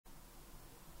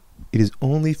"It is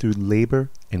only through labor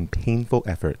and painful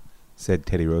effort," said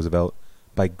Teddy Roosevelt,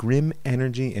 "by grim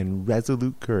energy and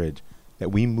resolute courage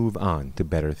that we move on to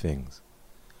better things."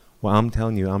 Well, I'm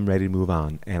telling you, I'm ready to move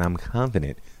on, and I'm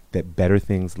confident that better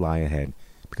things lie ahead,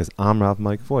 because I'm Ralph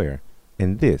Mike Foyer,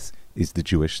 and this is The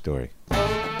Jewish Story.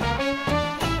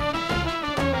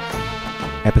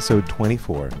 Episode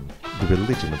 24, The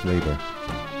Religion of Labor.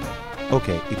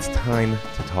 Okay, it's time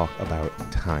to talk about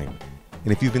time.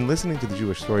 And if you've been listening to The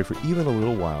Jewish Story for even a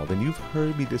little while, then you've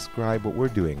heard me describe what we're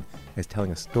doing as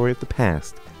telling a story of the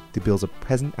past to build a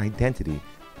present identity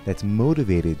that's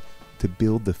motivated to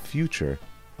build the future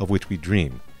of which we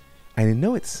dream. And I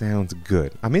know it sounds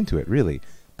good. I'm into it, really.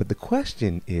 But the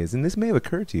question is, and this may have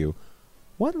occurred to you,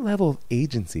 what level of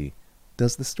agency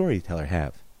does the storyteller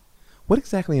have? What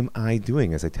exactly am I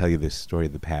doing as I tell you this story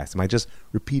of the past? Am I just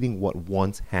repeating what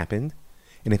once happened?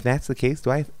 And if that's the case,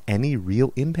 do I have any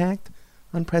real impact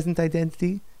on present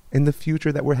identity and the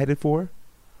future that we're headed for?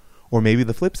 Or maybe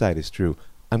the flip side is true.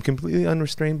 I'm completely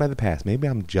unrestrained by the past. Maybe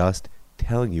I'm just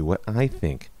telling you what I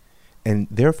think. And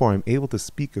therefore I'm able to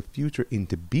speak a future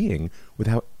into being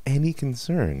without any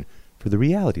concern for the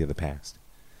reality of the past.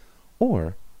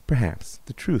 Or perhaps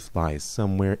the truth lies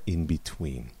somewhere in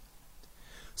between.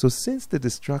 So since the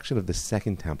destruction of the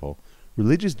Second Temple,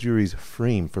 religious Jewry's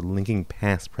frame for linking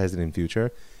past, present, and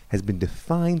future has been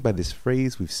defined by this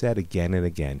phrase we've said again and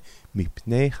again,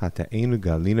 Mipnei hata'enu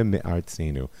galina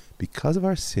me'artzenu. Because of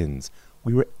our sins,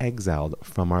 we were exiled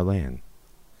from our land.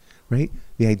 Right?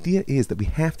 The idea is that we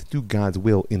have to do God's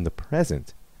will in the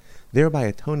present, thereby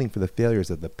atoning for the failures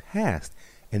of the past,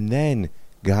 and then,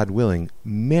 God willing,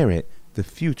 merit the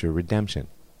future redemption.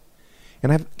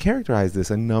 And I've characterized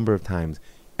this a number of times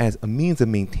as a means of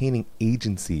maintaining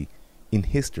agency in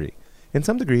history. In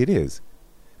some degree it is.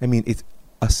 I mean, it's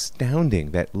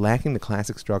astounding that lacking the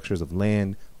classic structures of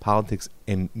land, politics,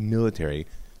 and military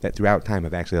that throughout time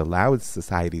have actually allowed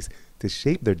societies to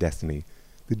shape their destiny,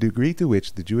 the degree to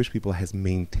which the Jewish people has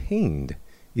maintained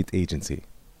its agency.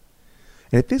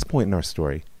 And at this point in our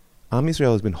story, Am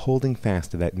Yisrael has been holding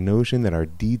fast to that notion that our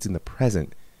deeds in the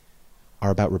present are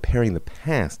about repairing the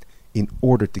past in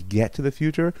order to get to the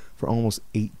future for almost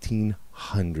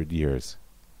 1,800 years.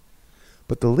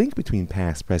 But the link between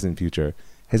past, present, and future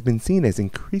has been seen as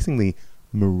increasingly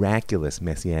miraculous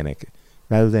messianic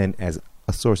rather than as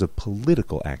a source of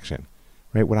political action,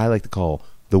 right? What I like to call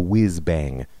the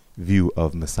whiz-bang view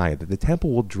of Messiah, that the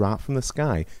temple will drop from the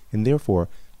sky and therefore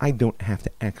I don't have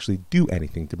to actually do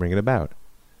anything to bring it about.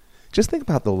 Just think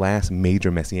about the last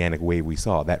major messianic wave we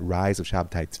saw, that rise of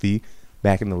Shabbatai Tzvi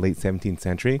back in the late 17th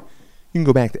century. You can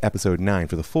go back to episode 9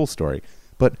 for the full story,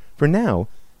 but for now,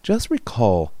 just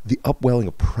recall the upwelling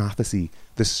of prophecy,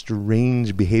 the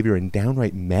strange behavior and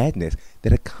downright madness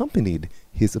that accompanied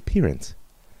his appearance.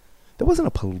 That wasn't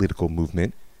a political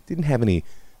movement, didn't have any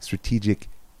strategic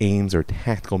aims or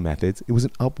tactical methods. It was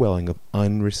an upwelling of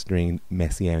unrestrained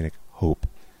messianic hope.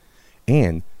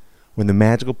 And when the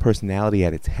magical personality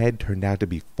at its head turned out to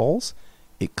be false,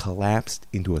 it collapsed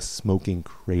into a smoking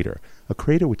crater, a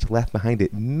crater which left behind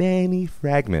it many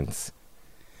fragments.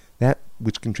 That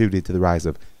which contributed to the rise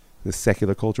of the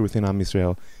secular culture within Am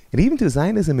Yisrael, and even to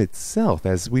Zionism itself,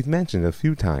 as we've mentioned a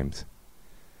few times.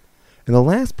 And the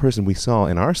last person we saw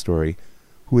in our story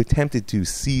who attempted to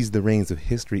seize the reins of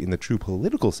history in the true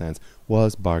political sense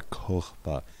was Bar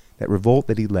Kokhba, that revolt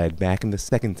that he led back in the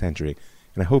 2nd century,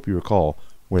 and I hope you recall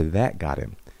where that got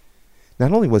him.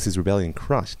 Not only was his rebellion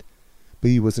crushed,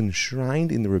 but he was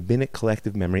enshrined in the rabbinic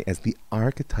collective memory as the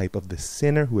archetype of the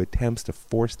sinner who attempts to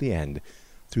force the end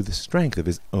through the strength of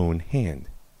his own hand.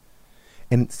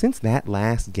 And since that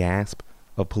last gasp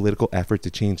of political effort to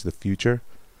change the future,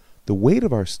 the weight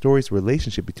of our story's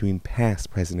relationship between past,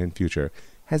 present, and future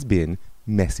has been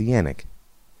messianic.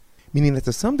 Meaning that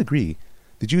to some degree,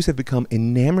 the Jews have become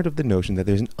enamored of the notion that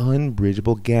there's an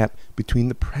unbridgeable gap between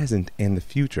the present and the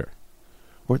future,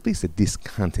 or at least a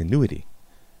discontinuity.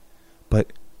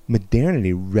 But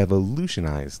modernity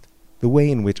revolutionized the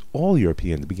way in which all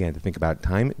Europeans began to think about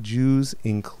time, Jews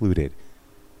included.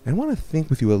 And I want to think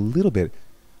with you a little bit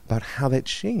about how that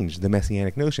changed the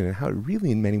messianic notion and how it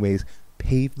really in many ways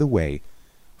paved the way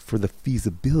for the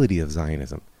feasibility of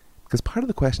Zionism. Because part of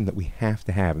the question that we have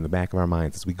to have in the back of our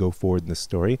minds as we go forward in this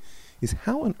story is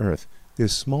how on earth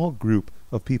this small group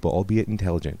of people, albeit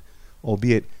intelligent,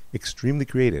 albeit extremely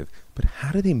creative, but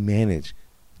how do they manage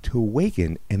to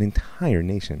awaken an entire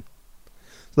nation?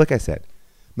 So like I said,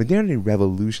 modernity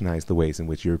revolutionized the ways in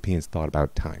which Europeans thought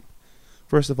about time.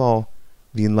 First of all,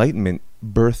 the Enlightenment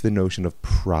birthed the notion of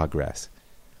progress,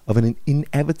 of an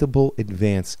inevitable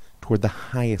advance toward the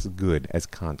highest good, as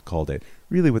Kant called it.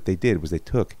 Really what they did was they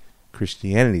took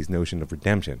Christianity's notion of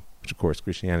redemption, which of course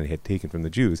Christianity had taken from the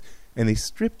Jews, and they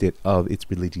stripped it of its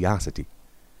religiosity.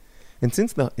 And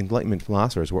since the Enlightenment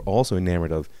philosophers were also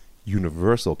enamored of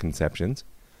universal conceptions,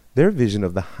 their vision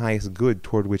of the highest good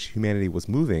toward which humanity was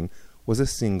moving was a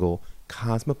single,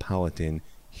 cosmopolitan,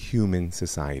 human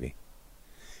society.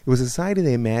 It was a society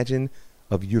they imagined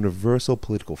of universal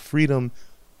political freedom,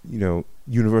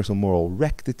 universal moral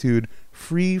rectitude,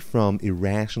 free from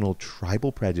irrational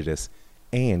tribal prejudice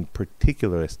and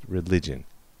particularist religion.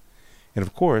 And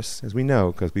of course, as we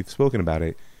know, because we've spoken about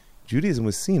it, Judaism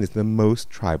was seen as the most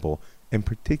tribal and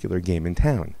particular game in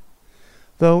town.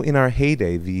 Though in our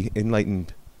heyday, the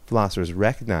enlightened philosophers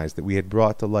recognized that we had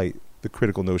brought to light the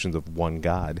critical notions of one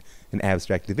God and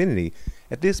abstract divinity,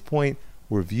 at this point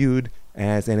were viewed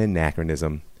as an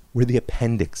anachronism. We're the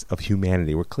appendix of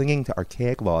humanity. We're clinging to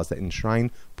archaic laws that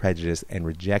enshrine prejudice and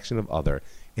rejection of other,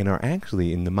 and are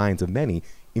actually, in the minds of many,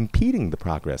 impeding the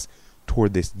progress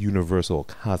toward this universal,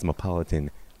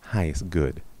 cosmopolitan, highest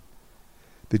good.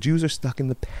 The Jews are stuck in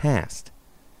the past,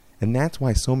 and that's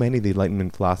why so many of the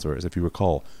Enlightenment philosophers, if you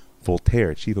recall,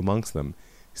 Voltaire chief amongst them,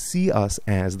 see us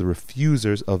as the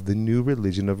refusers of the new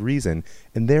religion of reason,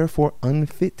 and therefore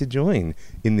unfit to join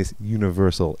in this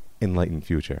universal, enlightened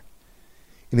future.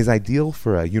 In his ideal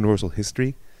for a universal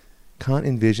history, Kant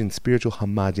envisioned spiritual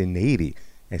homogeneity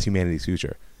as humanity's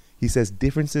future. He says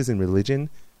differences in religion,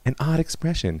 an odd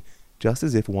expression, just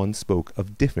as if one spoke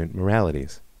of different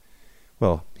moralities.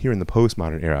 Well, here in the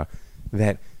postmodern era,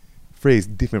 that phrase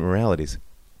different moralities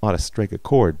ought to strike a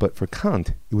chord, but for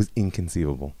Kant, it was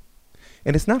inconceivable.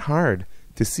 And it's not hard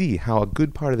to see how a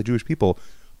good part of the Jewish people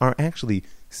are actually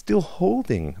still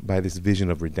holding by this vision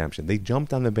of redemption. They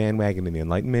jumped on the bandwagon in the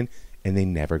Enlightenment, and they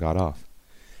never got off.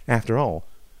 After all,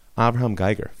 Abraham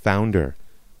Geiger, founder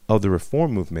of the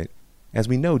Reform movement, as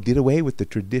we know, did away with the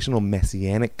traditional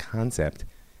messianic concept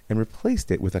and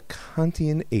replaced it with a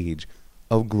Kantian age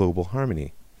of global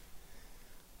harmony.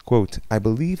 Quote, "I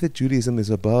believe that Judaism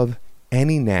is above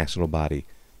any national body,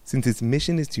 since its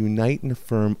mission is to unite and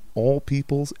affirm all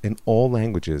peoples and all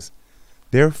languages.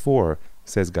 Therefore,"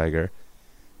 says Geiger,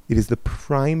 "it is the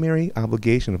primary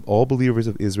obligation of all believers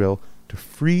of Israel to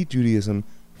free Judaism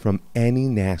from any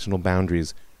national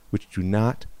boundaries which do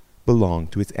not belong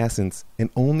to its essence and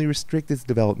only restrict its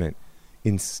development.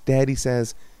 Instead," he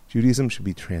says, "Judaism should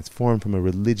be transformed from a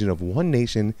religion of one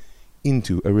nation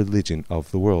into a religion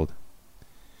of the world."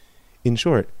 In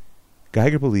short,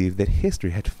 Geiger believed that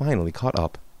history had finally caught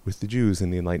up with the Jews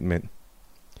in the Enlightenment.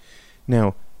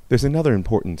 Now, there's another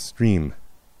important stream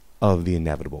of the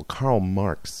inevitable. Karl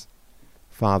Marx,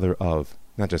 father of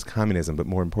not just communism, but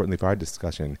more importantly for our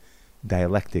discussion,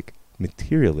 dialectic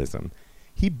materialism.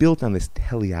 He built on this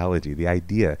teleology, the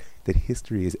idea that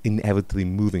history is inevitably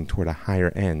moving toward a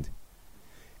higher end.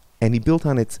 And he built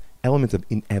on its elements of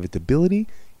inevitability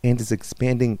and its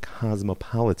expanding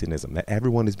cosmopolitanism, that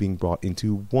everyone is being brought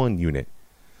into one unit.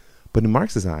 But in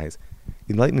Marx's eyes,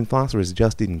 Enlightenment philosophers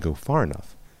just didn't go far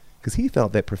enough, because he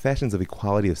felt that professions of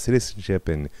equality of citizenship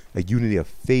and a unity of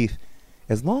faith,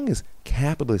 as long as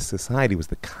capitalist society was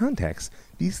the context,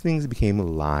 these things became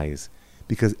lies,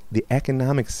 because the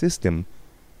economic system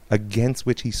against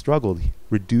which he struggled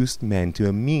reduced men to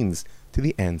a means to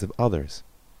the ends of others.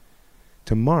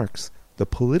 To Marx, the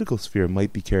political sphere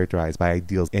might be characterized by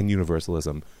ideals and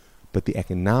universalism, but the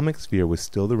economic sphere was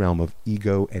still the realm of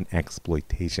ego and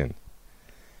exploitation.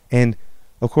 And,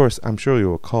 of course, I'm sure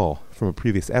you'll recall from a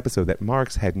previous episode that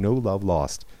Marx had no love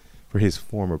lost for his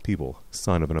former people,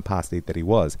 son of an apostate that he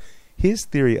was. His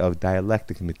theory of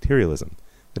dialectic materialism,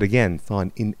 that again saw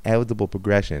an inevitable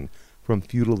progression from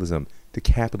feudalism to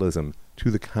capitalism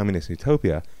to the communist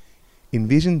utopia,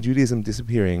 envisioned Judaism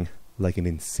disappearing like an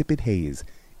insipid haze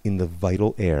in the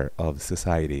vital air of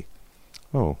society.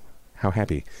 Oh, how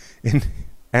happy. And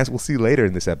as we'll see later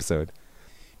in this episode,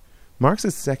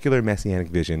 Marx's secular messianic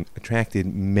vision attracted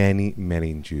many,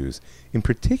 many Jews. In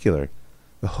particular,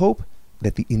 the hope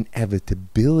that the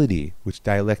inevitability which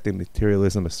dialectic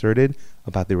materialism asserted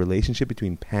about the relationship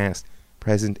between past,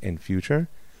 present, and future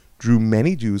drew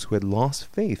many Jews who had lost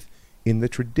faith in the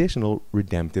traditional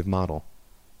redemptive model.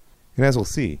 And as we'll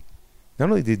see, not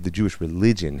only did the Jewish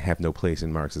religion have no place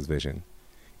in Marx's vision,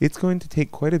 it's going to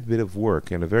take quite a bit of work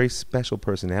and a very special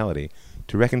personality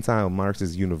to reconcile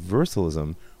Marx's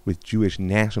universalism with Jewish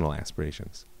national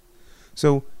aspirations.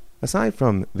 So, aside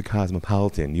from the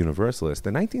cosmopolitan universalist,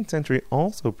 the 19th century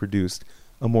also produced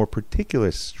a more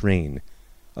particular strain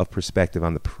of perspective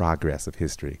on the progress of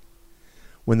history.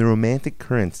 When the romantic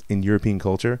currents in European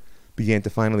culture began to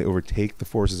finally overtake the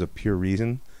forces of pure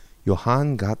reason,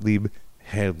 Johann Gottlieb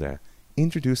Herder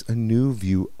introduced a new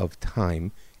view of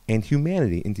time and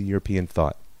humanity into European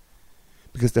thought.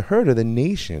 Because to Herder, the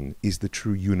nation is the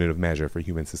true unit of measure for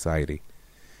human society,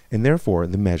 and therefore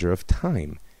the measure of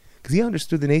time, because he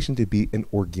understood the nation to be an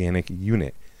organic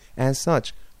unit. As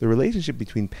such, the relationship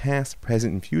between past,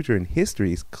 present, and future in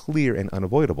history is clear and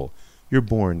unavoidable. You're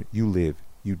born, you live,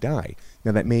 you die.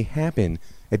 Now that may happen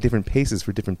at different paces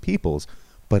for different peoples,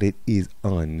 but it is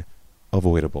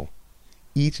unavoidable.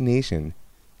 Each nation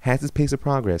has its pace of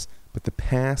progress, but the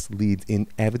past leads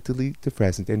inevitably to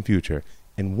present and future,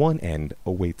 and one end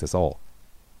awaits us all.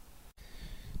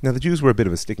 Now the Jews were a bit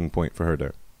of a sticking point for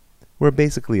Herder. We're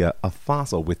basically a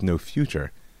fossil with no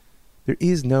future. There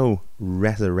is no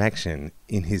resurrection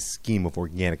in his scheme of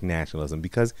organic nationalism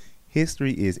because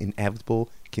history is inevitable,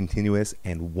 continuous,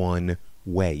 and one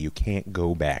way. You can't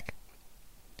go back.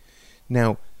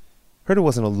 Now, Herder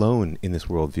wasn't alone in this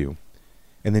worldview,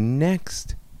 and the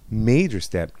next major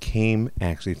step came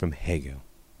actually from Hegel.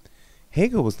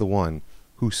 Hegel was the one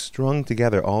who strung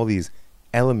together all these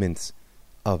elements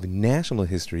of national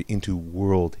history into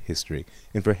world history.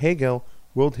 And for Hegel,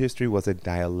 world history was a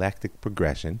dialectic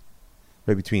progression,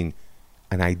 right, between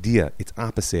an idea, its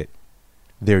opposite,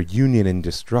 their union and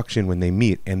destruction when they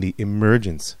meet, and the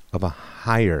emergence of a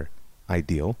higher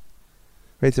ideal.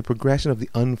 Right? It's a progression of the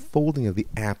unfolding of the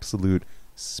absolute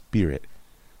spirit,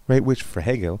 right? Which for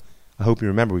Hegel, I hope you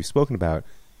remember we've spoken about,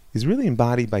 is really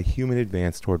embodied by human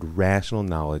advance toward rational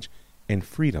knowledge and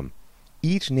freedom.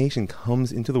 Each nation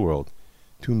comes into the world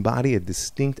to embody a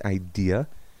distinct idea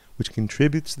which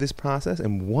contributes to this process,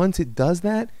 and once it does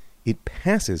that, it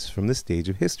passes from the stage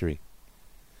of history.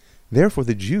 Therefore,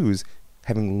 the Jews,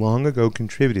 having long ago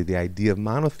contributed the idea of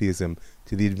monotheism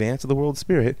to the advance of the world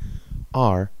spirit,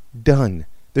 are done.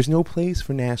 There's no place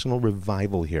for national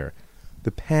revival here.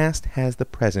 The past has the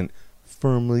present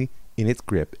firmly in its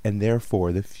grip, and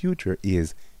therefore the future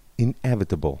is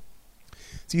inevitable.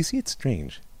 So you see, it's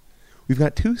strange. We've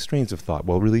got two strains of thought,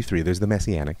 well, really three. There's the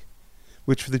Messianic,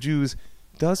 which for the Jews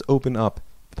does open up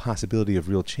the possibility of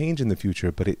real change in the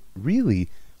future, but it really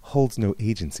holds no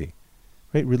agency.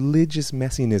 Right? Religious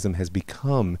messianism has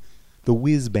become the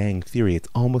whiz-bang theory. It's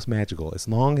almost magical. As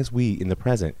long as we, in the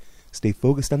present, stay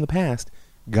focused on the past,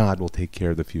 God will take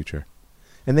care of the future.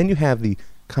 And then you have the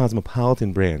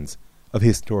cosmopolitan brands of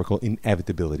historical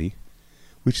inevitability,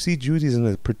 which see Judaism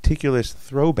as a particular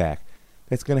throwback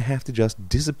that's going to have to just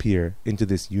disappear into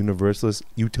this universalist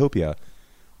utopia,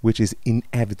 which is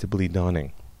inevitably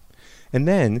dawning. And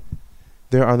then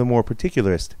there are the more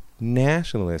particularist,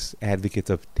 nationalist advocates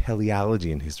of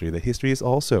teleology in history, that history is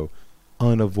also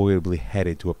unavoidably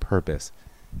headed to a purpose.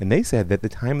 And they said that the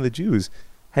time of the Jews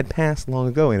had passed long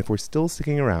ago, and if we're still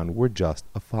sticking around, we're just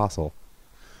a fossil.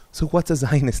 So what's a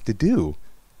Zionist to do?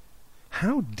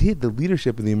 How did the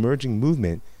leadership of the emerging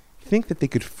movement think that they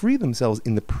could free themselves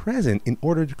in the present in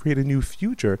order to create a new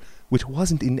future which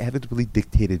wasn't inevitably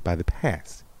dictated by the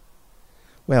past?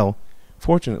 Well,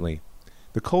 fortunately,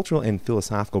 the cultural and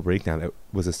philosophical breakdown that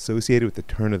was associated with the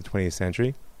turn of the 20th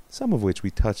century, some of which we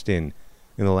touched in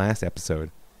the last episode,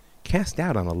 cast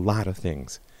doubt on a lot of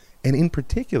things, and in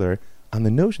particular on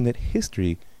the notion that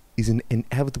history is an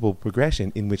inevitable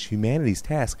progression in which humanity's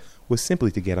task was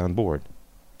simply to get on board.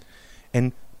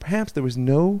 And perhaps there was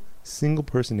no single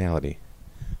personality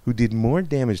who did more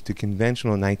damage to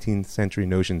conventional 19th century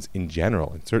notions in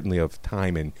general, and certainly of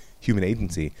time and human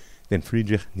agency, than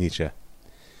Friedrich Nietzsche.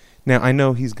 Now, I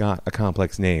know he's got a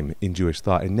complex name in Jewish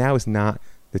thought, and now is not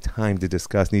the time to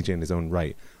discuss Nietzsche in his own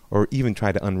right, or even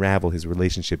try to unravel his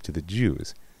relationship to the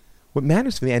Jews. What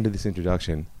matters for the end of this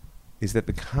introduction is that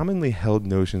the commonly held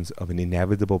notions of an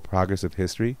inevitable progress of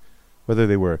history, whether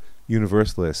they were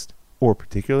universalist or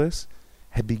particularist,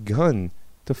 had begun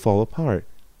to fall apart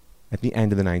at the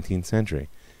end of the 19th century,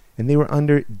 and they were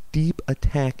under deep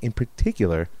attack, in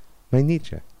particular by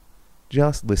Nietzsche.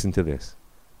 Just listen to this.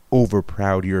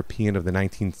 Overproud European of the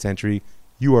 19th century,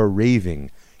 you are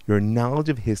raving. Your knowledge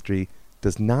of history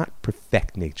does not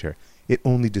perfect nature. It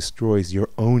only destroys your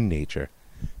own nature.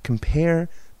 Compare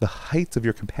the heights of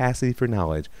your capacity for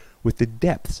knowledge with the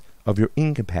depths of your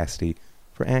incapacity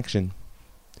for action.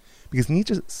 Because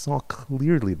Nietzsche saw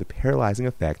clearly the paralyzing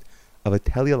effect of a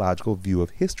teleological view of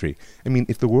history. I mean,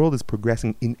 if the world is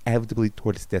progressing inevitably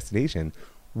toward its destination,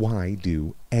 why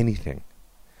do anything?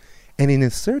 And in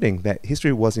asserting that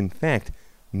history was in fact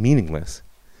meaningless,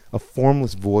 a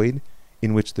formless void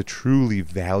in which the truly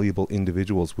valuable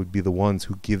individuals would be the ones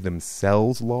who give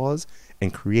themselves laws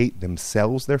and create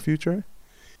themselves their future,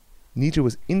 Nietzsche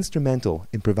was instrumental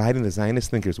in providing the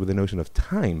Zionist thinkers with a notion of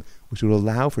time which would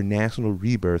allow for national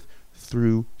rebirth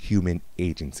through human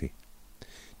agency.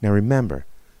 Now remember,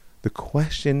 the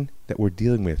question that we're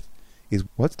dealing with is,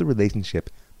 what's the relationship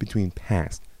between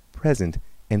past, present,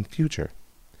 and future.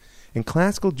 And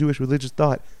classical Jewish religious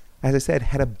thought, as I said,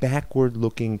 had a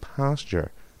backward-looking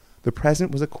posture. The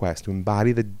present was a quest to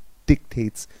embody the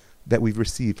dictates that we've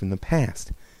received from the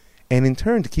past. And in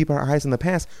turn, to keep our eyes on the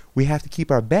past, we have to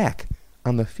keep our back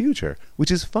on the future,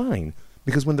 which is fine,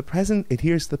 because when the present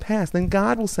adheres to the past, then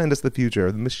God will send us the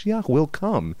future. The Mashiach will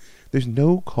come. There's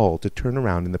no call to turn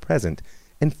around in the present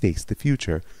and face the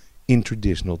future in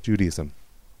traditional Judaism.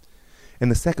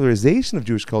 And the secularization of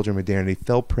Jewish culture and modernity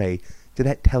fell prey to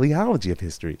that teleology of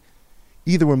history.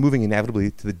 Either we're moving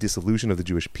inevitably to the dissolution of the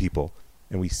Jewish people,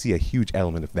 and we see a huge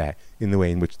element of that in the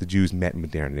way in which the Jews met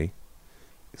modernity,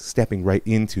 stepping right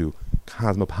into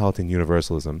cosmopolitan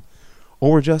universalism,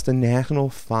 or we're just a national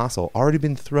fossil already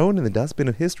been thrown in the dustbin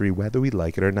of history, whether we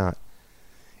like it or not.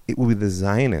 It will be the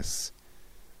Zionists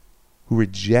who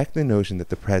reject the notion that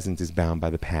the present is bound by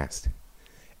the past.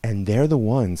 And they're the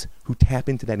ones who tap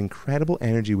into that incredible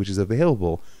energy which is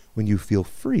available when you feel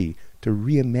free to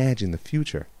reimagine the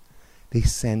future. They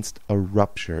sensed a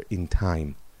rupture in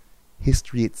time.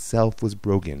 History itself was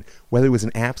broken, whether it was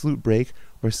an absolute break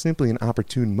or simply an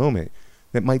opportune moment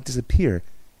that might disappear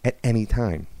at any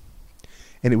time.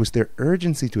 And it was their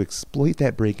urgency to exploit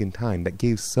that break in time that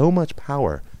gave so much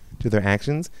power to their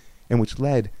actions, and which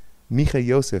led Micha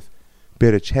Yosef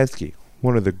Bereshevsky,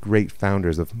 one of the great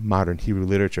founders of modern Hebrew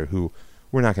literature, who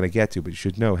we're not going to get to, but you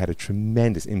should know had a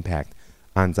tremendous impact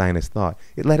on Zionist thought.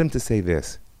 It led him to say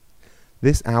this: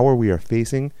 "This hour we are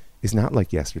facing is not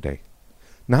like yesterday,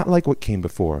 not like what came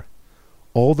before.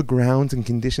 All the grounds and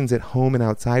conditions at home and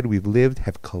outside we've lived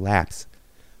have collapsed.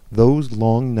 Those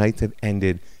long nights have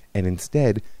ended, and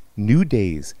instead, new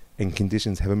days and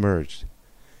conditions have emerged.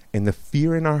 And the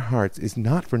fear in our hearts is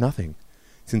not for nothing,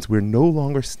 since we're no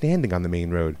longer standing on the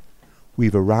main road.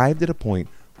 We've arrived at a point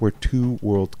where two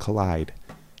worlds collide,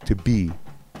 to be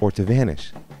or to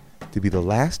vanish, to be the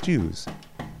last Jews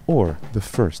or the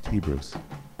first Hebrews."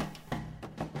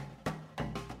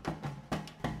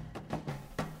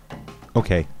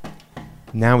 Okay,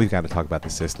 now we've got to talk about the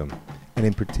system, and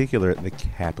in particular the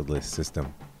capitalist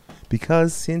system.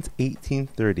 Because since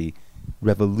 1830,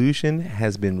 revolution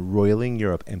has been roiling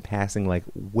Europe and passing like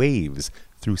waves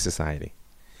through society.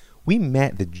 We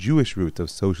met the Jewish roots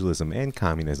of socialism and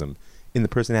communism in the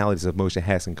personalities of Moshe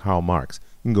Hess and Karl Marx.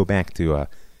 You can go back to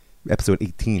episode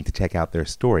 18 to check out their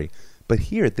story. But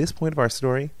here, at this point of our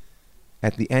story,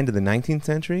 at the end of the 19th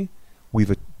century,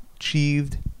 we've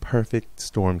achieved perfect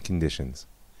storm conditions.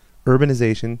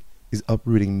 Urbanization is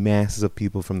uprooting masses of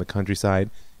people from the countryside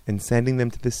and sending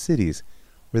them to the cities,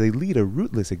 where they lead a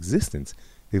rootless existence.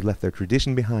 They've left their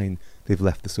tradition behind. They've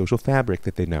left the social fabric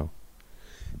that they know.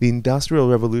 The Industrial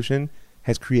Revolution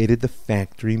has created the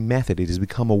factory method. It has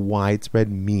become a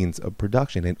widespread means of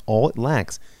production, and all it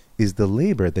lacks is the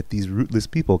labor that these rootless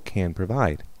people can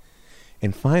provide.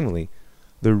 And finally,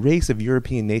 the race of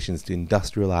European nations to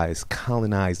industrialize,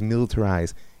 colonize,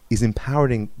 militarize is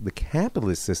empowering the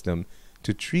capitalist system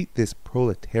to treat this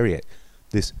proletariat,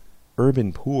 this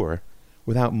urban poor,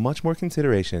 without much more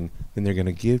consideration than they're going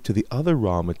to give to the other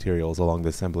raw materials along the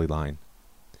assembly line.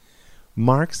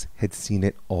 Marx had seen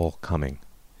it all coming.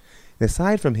 And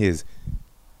aside from his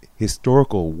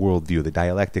historical worldview, the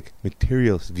dialectic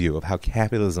materialist view of how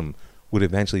capitalism would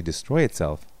eventually destroy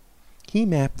itself, he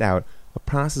mapped out a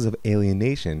process of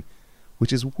alienation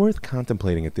which is worth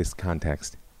contemplating at this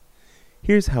context.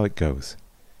 Here's how it goes.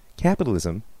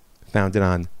 Capitalism, founded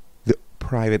on the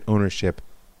private ownership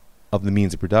of the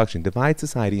means of production, divides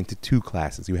society into two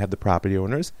classes. You have the property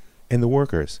owners and the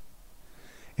workers.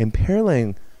 And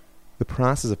paralleling the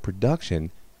process of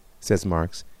production, says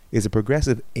Marx, is a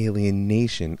progressive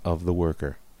alienation of the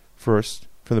worker. First,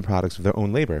 from the products of their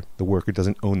own labor. The worker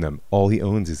doesn't own them. All he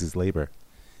owns is his labor.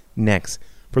 Next,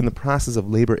 from the process of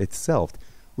labor itself,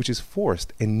 which is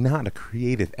forced and not a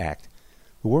creative act.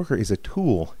 The worker is a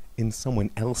tool in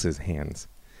someone else's hands.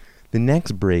 The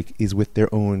next break is with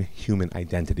their own human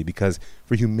identity, because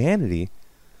for humanity,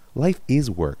 life is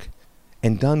work.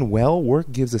 And done well,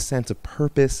 work gives a sense of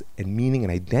purpose and meaning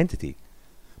and identity.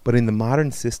 But in the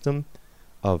modern system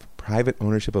of private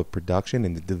ownership of production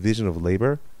and the division of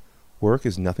labor, work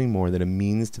is nothing more than a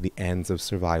means to the ends of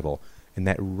survival, and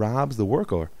that robs the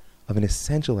worker of an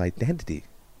essential identity.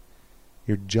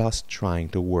 You're just trying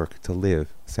to work to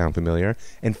live. Sound familiar?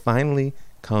 And finally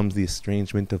comes the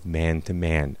estrangement of man to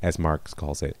man, as Marx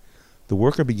calls it. The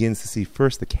worker begins to see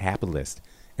first the capitalist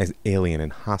as alien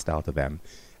and hostile to them,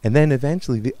 and then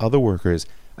eventually the other workers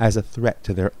as a threat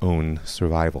to their own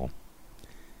survival.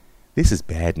 This is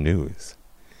bad news.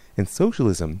 And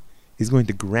socialism is going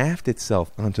to graft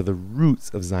itself onto the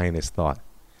roots of Zionist thought.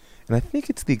 And I think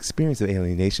it's the experience of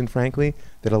alienation, frankly,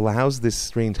 that allows this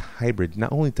strange hybrid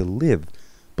not only to live,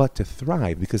 but to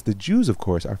thrive, because the Jews, of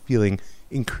course, are feeling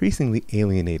increasingly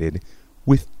alienated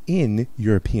within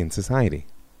European society.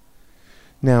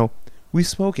 Now, we've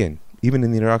spoken, even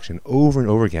in the introduction, over and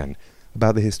over again,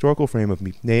 about the historical frame of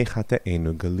Mipnei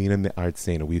Chata'enu Galina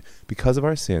Me'artzenu. Because of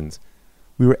our sins,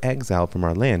 we were exiled from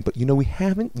our land. But we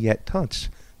haven't yet touched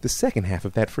the second half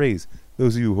of that phrase.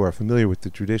 Those of you who are familiar with the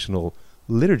traditional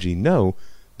liturgy know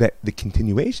that the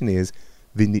continuation is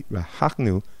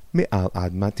V'nitrahachnu me'al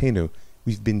admatenu.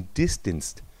 We've been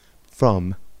distanced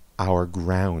from our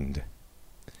ground.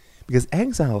 Because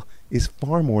exile is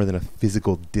far more than a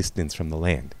physical distance from the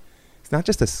land. It's not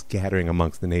just a scattering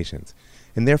amongst the nations.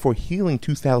 And therefore, healing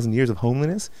 2,000 years of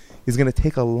homeliness is going to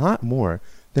take a lot more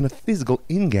than a physical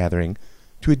ingathering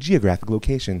to a geographic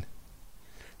location.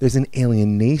 There's an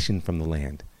alienation from the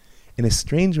land, an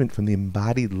estrangement from the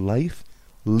embodied life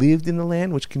lived in the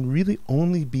land, which can really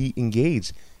only be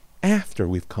engaged after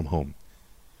we've come home.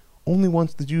 Only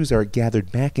once the Jews are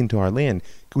gathered back into our land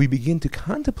can we begin to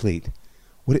contemplate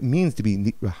what it means to be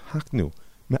nitrahachnu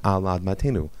me'al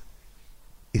admatenu,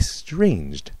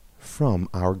 estranged from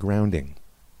our grounding.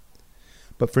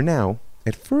 But for now,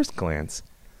 at first glance,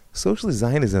 socialist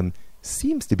Zionism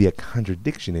seems to be a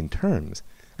contradiction in terms.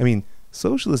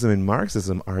 Socialism and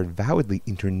Marxism are avowedly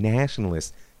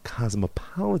internationalist,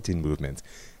 cosmopolitan movements.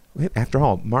 After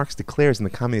all, Marx declares in the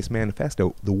Communist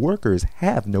Manifesto, the workers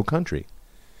have no country.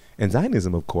 And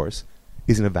Zionism, of course,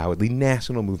 is an avowedly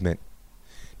national movement.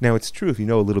 Now, it's true, if you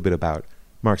know a little bit about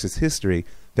Marxist history,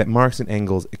 that Marx and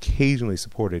Engels occasionally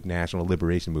supported national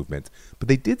liberation movements, but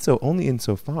they did so only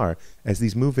insofar as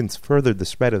these movements furthered the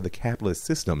spread of the capitalist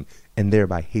system and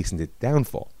thereby hastened its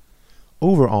downfall.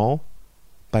 Overall,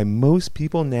 by most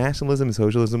people, nationalism and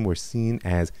socialism were seen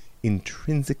as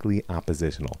intrinsically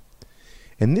oppositional.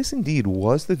 And this indeed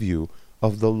was the view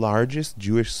of the largest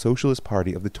Jewish socialist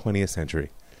party of the 20th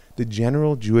century, the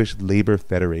General Jewish Labor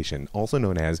Federation, also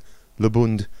known as Le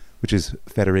Bund, which is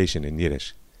federation in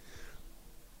Yiddish.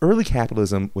 Early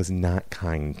capitalism was not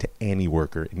kind to any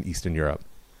worker in Eastern Europe.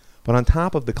 But on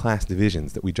top of the class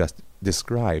divisions that we just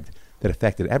described that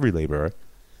affected every laborer,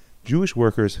 Jewish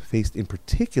workers faced in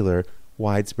particular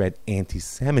widespread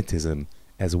anti-Semitism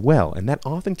as well, and that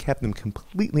often kept them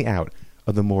completely out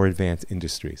of the more advanced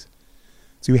industries.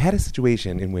 So we had a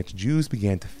situation in which Jews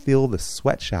began to fill the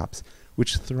sweatshops,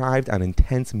 which thrived on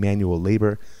intense manual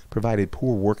labor, provided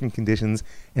poor working conditions,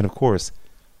 and of course,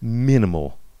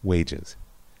 minimal wages.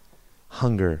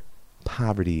 Hunger,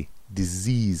 poverty,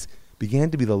 disease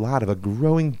began to be the lot of a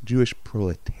growing Jewish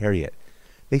proletariat.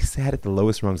 They sat at the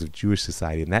lowest rungs of Jewish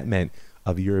society, and that meant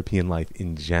of European life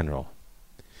in general.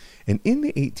 And in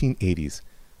the 1880s,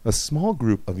 a small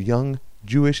group of young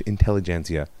Jewish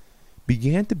intelligentsia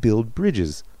began to build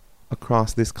bridges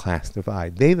across this class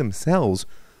divide. They themselves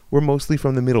were mostly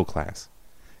from the middle class,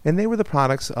 and they were the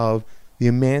products of the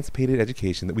emancipated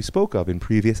education that we spoke of in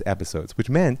previous episodes, which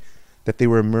meant that they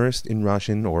were immersed in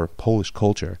Russian or Polish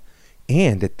culture,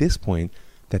 and at this point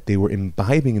that they were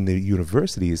imbibing in the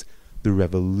universities the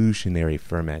revolutionary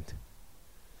ferment.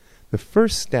 The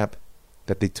first step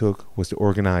that they took was to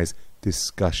organize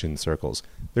discussion circles.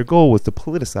 Their goal was to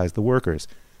politicize the workers,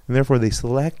 and therefore they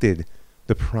selected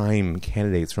the prime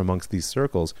candidates from amongst these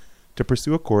circles to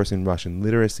pursue a course in Russian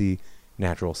literacy,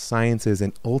 natural sciences,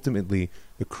 and ultimately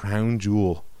the crown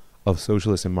jewel of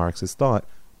socialist and Marxist thought,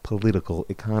 political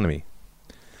economy.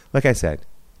 Like I said,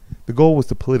 the goal was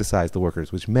to politicize the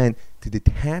workers, which meant to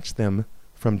detach them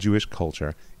from Jewish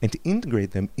culture and to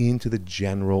integrate them into the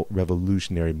general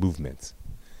revolutionary movements.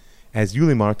 As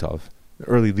Yuli Martov, the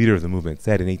early leader of the movement,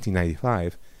 said in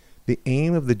 1895, the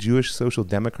aim of the Jewish Social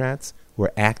Democrats, who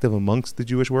are active amongst the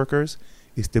Jewish workers,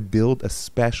 is to build a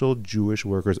special Jewish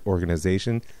workers'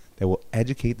 organization that will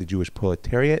educate the Jewish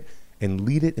proletariat and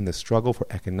lead it in the struggle for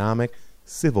economic,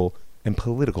 civil, and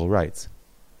political rights.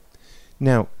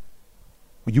 Now,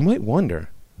 you might wonder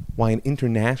why an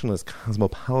internationalist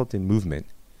cosmopolitan movement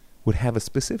would have a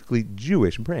specifically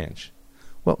Jewish branch.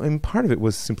 Well, and part of it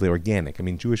was simply organic.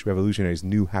 Jewish revolutionaries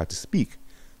knew how to speak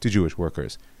to Jewish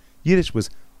workers. Yiddish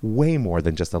was way more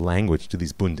than just a language to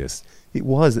these Bundists. It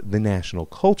was the national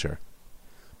culture.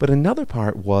 But another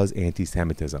part was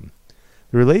anti-Semitism.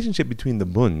 The relationship between the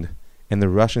Bund and the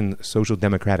Russian Social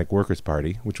Democratic Workers'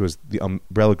 Party, which was the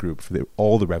umbrella group for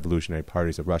all the revolutionary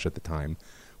parties of Russia at the time,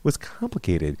 was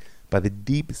complicated by the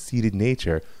deep-seated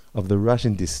nature of the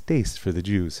Russian distaste for the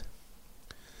Jews.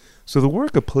 So the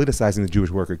work of politicizing the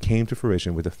Jewish worker came to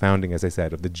fruition with the founding, as I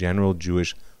said, of the General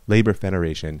Jewish Labor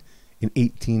Federation in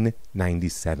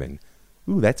 1897.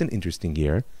 Ooh, that's an interesting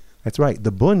year. That's right,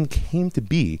 the Bund came to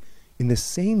be in the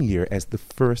same year as the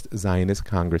first Zionist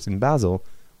Congress in Basel,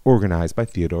 organized by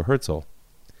Theodor Herzl.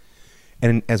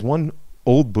 And as one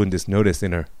old Bundist noticed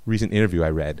in a recent interview I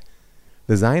read,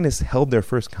 the Zionists held their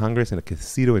first Congress in a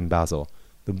casino in Basel.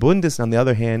 The Bundists, on the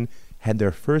other hand, had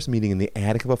their first meeting in the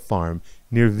attic of a farm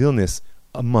near Vilnius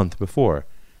a month before.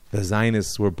 The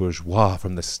Zionists were bourgeois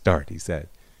from the start, he said.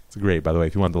 It's great, by the way.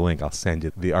 If you want the link, I'll send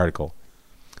you the article.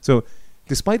 So,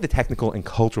 despite the technical and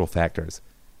cultural factors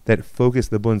that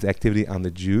focused the Bund's activity on the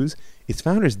Jews, its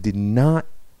founders did not,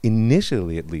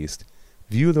 initially at least,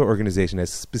 view their organization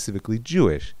as specifically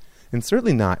Jewish, and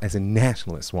certainly not as a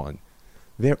nationalist one.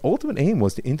 Their ultimate aim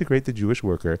was to integrate the Jewish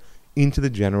worker into the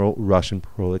general Russian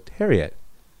proletariat.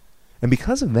 And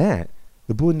because of that,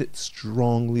 the Bund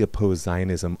strongly opposed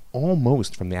Zionism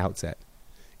almost from the outset.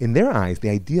 In their eyes,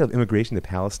 the idea of immigration to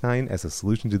Palestine as a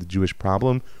solution to the Jewish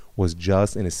problem was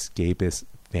just an escapist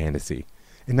fantasy.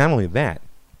 And not only that,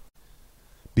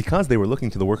 because they were looking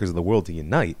to the workers of the world to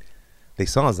unite, they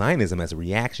saw Zionism as a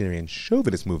reactionary and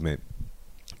chauvinist movement,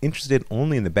 interested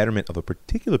only in the betterment of a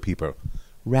particular people,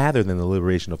 rather than the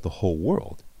liberation of the whole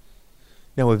world.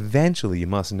 Now, eventually, you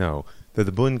must know that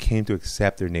the Bund came to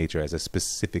accept their nature as a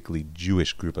specifically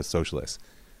Jewish group of socialists.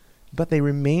 But they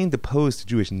remained opposed to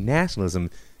Jewish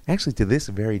nationalism actually to this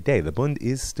very day. The Bund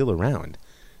is still around.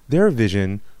 Their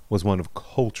vision was one of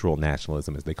cultural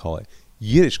nationalism, as they call it.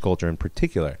 Yiddish culture in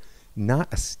particular,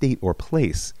 not a state or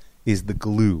place, is the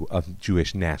glue of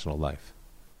Jewish national life.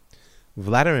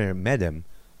 Vladimir Medem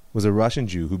was a Russian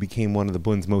Jew who became one of the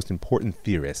Bund's most important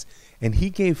theorists, and he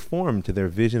gave form to their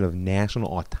vision of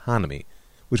national autonomy,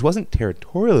 which wasn't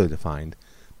territorially defined,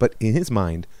 but in his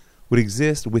mind would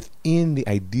exist within the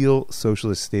ideal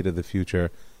socialist state of the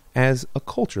future as a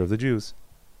culture of the Jews.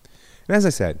 And as I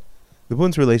said, the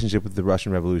Bund's relationship with the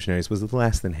Russian revolutionaries was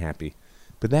less than happy,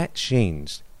 but that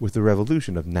changed with the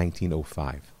revolution of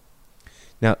 1905.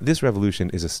 Now, this revolution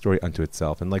is a story unto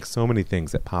itself, and like so many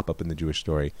things that pop up in the Jewish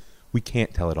story, we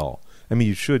can't tell it all. I mean,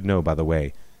 you should know, by the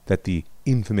way, that the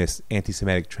infamous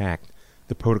anti-Semitic tract,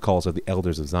 The Protocols of the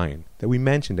Elders of Zion, that we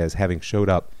mentioned as having showed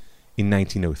up in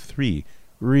 1903,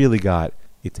 really got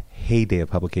its heyday of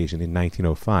publication in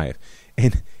 1905.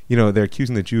 And, they're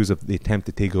accusing the Jews of the attempt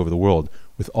to take over the world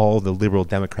with all the liberal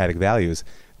democratic values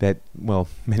that,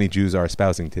 many Jews are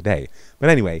espousing today. But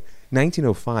anyway,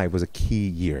 1905 was a key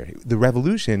year. The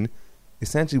revolution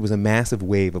essentially was a massive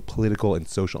wave of political and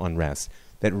social unrest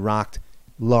that rocked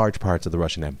large parts of the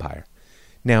Russian Empire.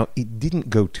 Now, it didn't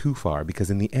go too far because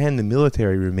in the end, the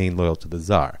military remained loyal to the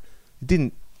Tsar. It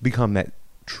didn't become that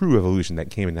true revolution that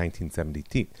came in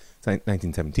 1917.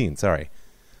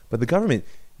 But the government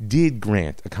did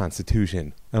grant a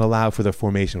constitution and allow for the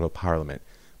formation of a parliament.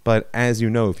 But as you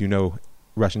know, if you know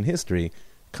Russian history,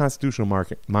 constitutional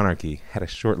monarchy had a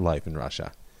short life in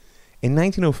Russia. In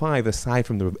 1905, aside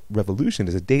from the revolution,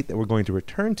 is a date that we're going to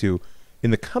return to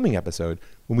in the coming episode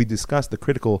when we discuss the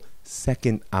critical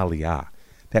Second Aliyah,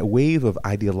 that wave of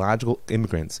ideological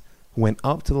immigrants who went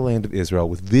up to the land of Israel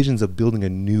with visions of building a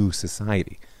new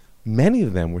society. Many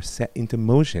of them were set into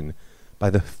motion by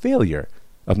the failure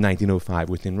of 1905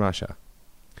 within Russia.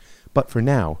 But for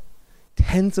now,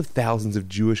 tens of thousands of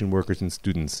Jewish and workers and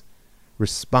students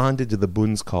responded to the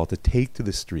Bund's call to take to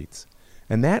the streets,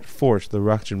 and that forced the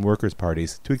Russian workers'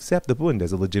 parties to accept the Bund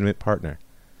as a legitimate partner.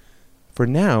 For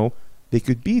now, they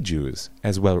could be Jews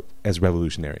as well as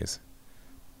revolutionaries.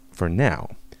 For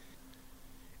now.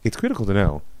 It's critical to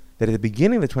know that at the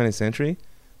beginning of the 20th century,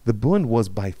 the Bund was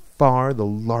by far the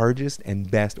largest and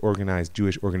best organized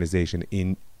Jewish organization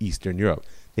in Eastern Europe.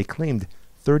 They claimed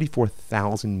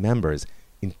 34,000 members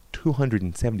in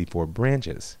 274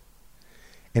 branches.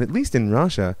 And at least in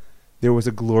Russia, there was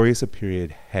a glorious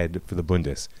period ahead for the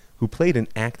Bundists, who played an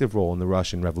active role in the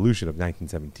Russian Revolution of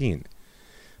 1917.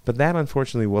 But that,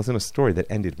 unfortunately, wasn't a story that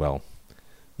ended well.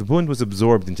 The Bund was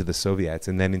absorbed into the Soviets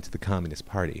and then into the Communist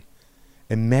Party,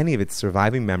 and many of its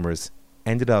surviving members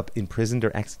ended up imprisoned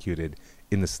or executed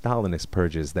in the Stalinist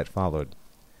purges that followed.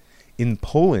 In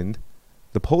Poland,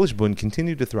 the Polish Bund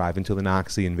continued to thrive until the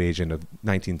Nazi invasion of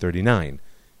 1939,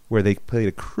 where they played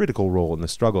a critical role in the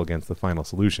struggle against the final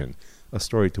solution, a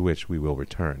story to which we will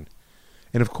return.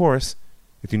 And of course,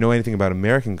 if you know anything about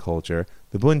American culture,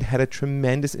 the Bund had a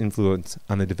tremendous influence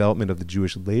on the development of the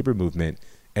Jewish labor movement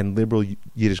and liberal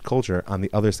Yiddish culture on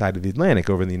the other side of the Atlantic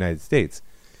over in the United States.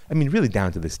 I mean, really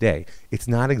down to this day, it's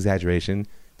not exaggeration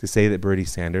to say that Bernie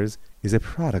Sanders is a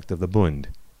product of the Bund,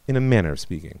 in a manner of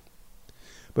speaking.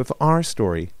 But for our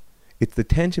story, it's the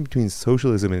tension between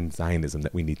socialism and Zionism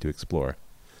that we need to explore.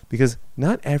 Because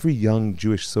not every young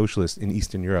Jewish socialist in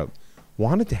Eastern Europe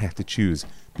wanted to have to choose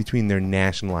between their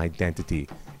national identity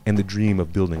and the dream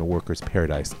of building a workers'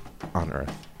 paradise on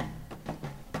earth.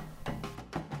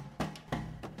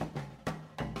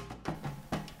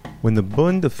 When the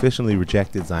Bund officially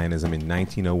rejected Zionism in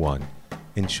 1901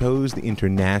 and chose the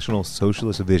international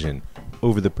socialist vision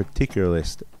over the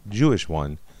particularist Jewish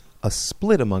one, a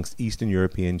split amongst Eastern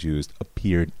European Jews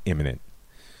appeared imminent.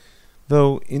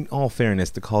 Though, in all fairness,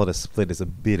 to call it a split is a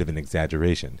bit of an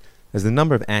exaggeration, as the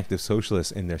number of active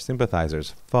socialists and their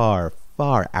sympathizers far,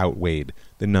 far outweighed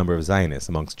the number of Zionists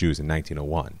amongst Jews in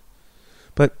 1901.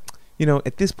 But,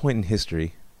 at this point in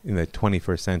history, in the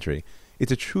 21st century,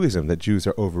 it's a truism that Jews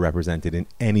are overrepresented in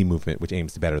any movement which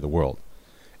aims to better the world.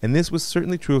 And this was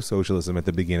certainly true of socialism at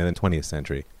the beginning of the 20th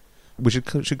century, which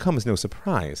should come as no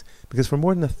surprise, because for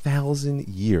more than 1,000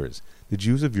 years, the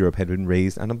Jews of Europe had been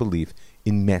raised on a belief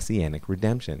in messianic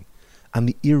redemption, on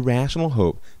the irrational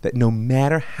hope that no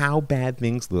matter how bad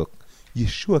things look,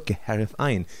 Yeshua keharif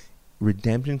ayin,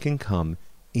 redemption can come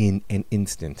in an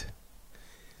instant.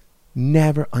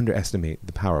 Never underestimate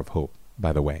the power of hope,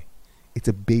 by the way. It's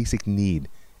a basic need,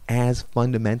 as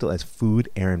fundamental as food,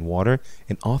 air, and water,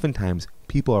 and oftentimes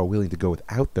people are willing to go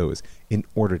without those in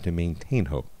order to maintain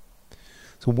hope.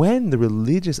 So when the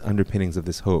religious underpinnings of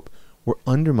this hope were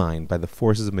undermined by the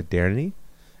forces of modernity,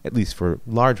 at least for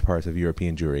large parts of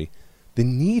European Jewry, the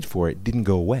need for it didn't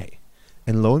go away.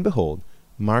 And lo and behold,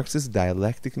 Marxist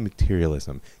dialectic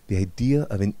materialism, the idea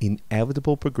of an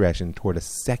inevitable progression toward a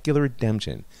secular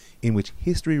redemption in which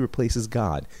history replaces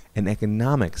God and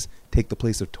economics take the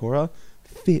place of Torah,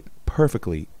 fit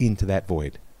perfectly into that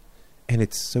void. And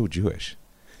it's so Jewish.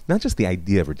 Not just the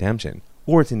idea of redemption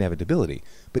or its inevitability,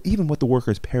 but even what the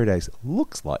workers' paradise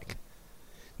looks like.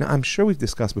 Now, I'm sure we've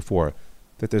discussed before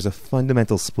that there's a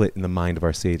fundamental split in the mind of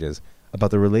our sages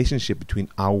about the relationship between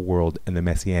our world and the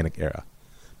Messianic era.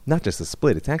 Not just a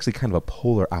split, it's actually kind of a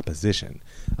polar opposition.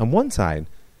 On one side,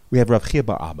 we have Rav Chia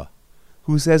bar Abba,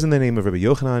 who says in the name of Rabbi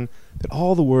Yochanan that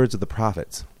all the words of the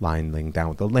prophets, lion laying down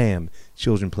with the lamb,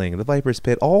 children playing in the viper's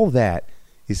pit, all that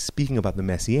is speaking about the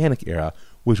Messianic era,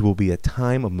 which will be a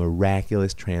time of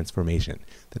miraculous transformation,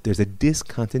 that there's a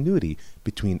discontinuity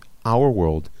between our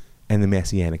world and the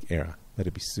Messianic era. Let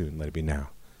it be soon, let it be now.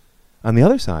 On the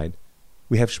other side,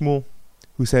 we have Shmuel,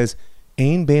 who says,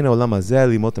 Ein bein olam hazeh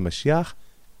limot HaMashiach,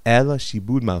 ela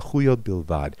shibud malchuyot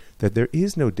bilvad, that there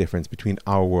is no difference between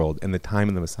our world and the time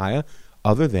of the Messiah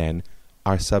other than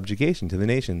our subjugation to the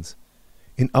nations.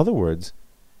 In other words,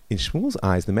 in Shmuel's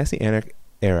eyes, the Messianic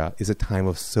era is a time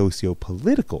of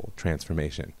socio-political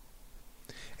transformation.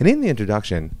 And in the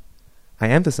introduction, I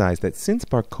emphasize that since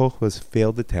Bar Kokhba's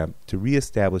failed attempt to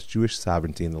re-establish Jewish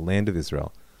sovereignty in the land of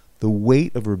Israel, the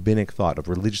weight of rabbinic thought, of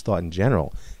religious thought in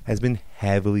general, has been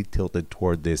heavily tilted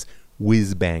toward this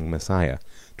whiz-bang Messiah,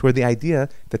 toward the idea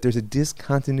that there's a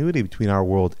discontinuity between our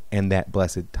world and that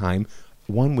blessed time,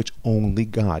 one which only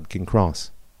God can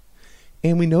cross.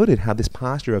 And we noted how this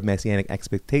posture of messianic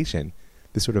expectation,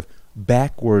 this sort of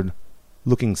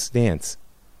backward-looking stance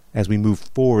as we move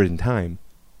forward in time,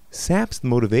 saps the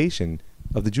motivation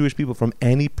of the Jewish people from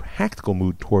any practical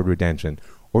mood toward redemption,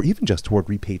 or even just toward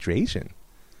repatriation.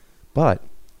 But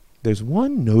there's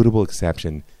one notable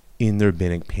exception in the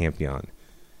rabbinic pantheon.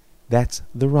 That's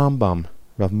the Rambam,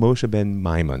 Rav Moshe ben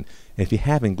Maimon. And if you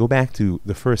haven't, go back to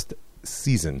the first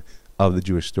season of the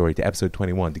Jewish story, to episode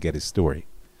 21, to get his story.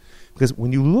 Because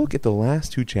when you look at the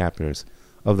last two chapters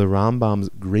of the Rambam's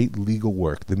great legal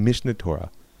work, the Mishnah Torah,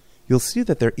 you'll see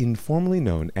that they're informally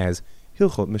known as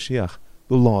Hilchot Mashiach,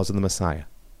 the laws of the Messiah.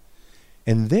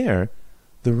 And there,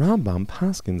 the Rambam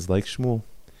paskins like Shmuel.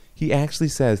 He actually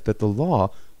says that the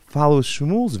law follows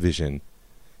Shmuel's vision.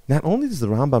 Not only does the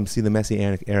Rambam see the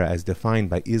Messianic era as defined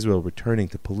by Israel returning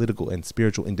to political and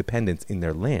spiritual independence in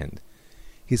their land,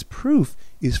 his proof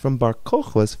is from Bar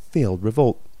Kokhba's failed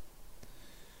revolt.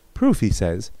 Proof, he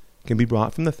says, can be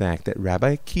brought from the fact that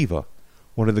Rabbi Akiva,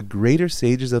 one of the greater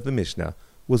sages of the Mishnah,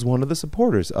 was one of the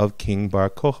supporters of King Bar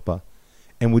Kokhba,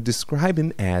 and would describe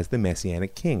him as the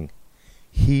Messianic king.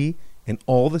 He and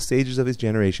all the sages of his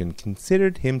generation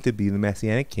considered him to be the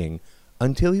Messianic king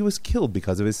until he was killed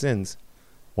because of his sins.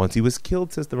 Once he was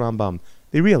killed, says the Rambam,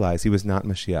 they realized he was not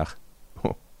Mashiach.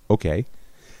 Okay.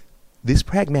 This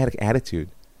pragmatic attitude,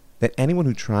 that anyone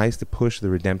who tries to push the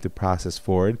redemptive process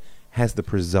forward has the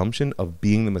presumption of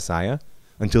being the Messiah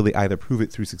until they either prove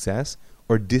it through success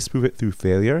or disprove it through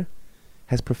failure,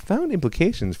 has profound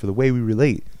implications for the way we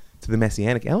relate to the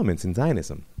messianic elements in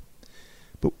Zionism.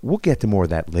 But we'll get to more of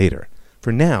that later.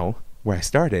 For now, where I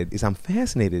started is I'm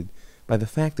fascinated by the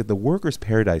fact that the workers'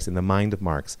 paradise in the mind of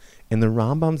Marx and the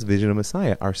Rambam's vision of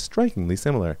Messiah are strikingly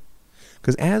similar.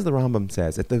 Because as the Rambam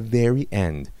says at the very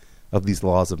end of these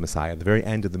laws of Messiah, the very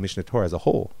end of the Mishnah Torah as a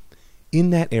whole, in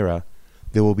that era,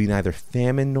 there will be neither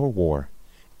famine nor war,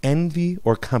 envy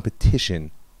or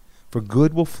competition, for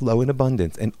good will flow in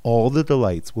abundance, and all the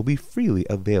delights will be freely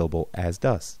available as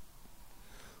dust.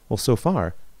 Well, so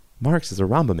far, Marx is a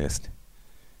Rambamist.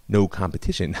 No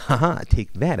competition. Haha,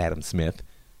 take that, Adam Smith.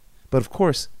 But of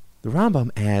course, the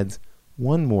Rambam adds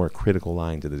one more critical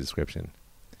line to the description.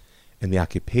 And the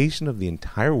occupation of the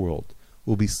entire world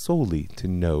will be solely to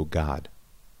know God.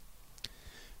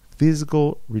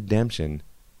 Physical redemption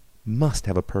must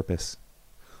have a purpose.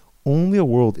 Only a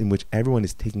world in which everyone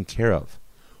is taken care of,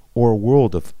 or a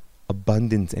world of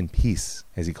abundance and peace,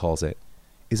 as he calls it,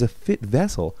 is a fit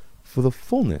vessel for the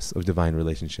fullness of divine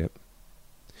relationship.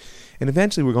 And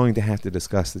eventually we're going to have to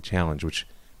discuss the challenge which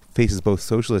faces both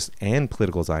socialist and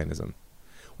political Zionism.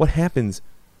 What happens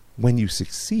when you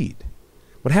succeed?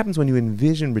 What happens when you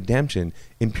envision redemption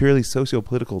in purely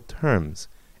socio-political terms,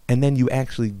 and then you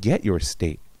actually get your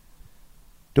state?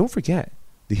 Don't forget,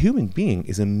 the human being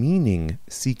is a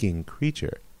meaning-seeking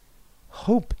creature.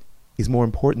 Hope is more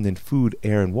important than food,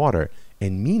 air, and water,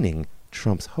 and meaning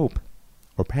trumps hope,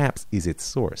 or perhaps is its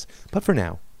source. But for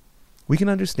now, we can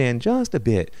understand just a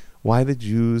bit why the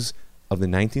Jews of the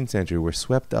 19th century were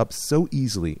swept up so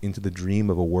easily into the dream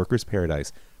of a worker's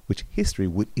paradise, which history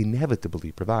would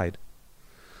inevitably provide.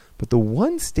 But the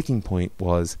one sticking point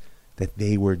was that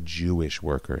they were Jewish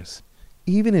workers,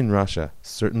 even in Russia,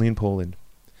 certainly in Poland.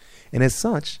 And as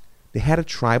such, they had a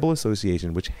tribal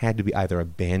association which had to be either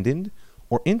abandoned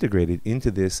or integrated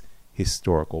into this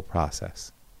historical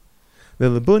process.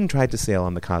 The Bund tried to sail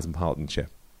on the cosmopolitan ship,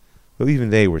 though even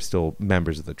they were still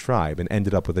members of the tribe and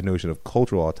ended up with the notion of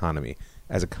cultural autonomy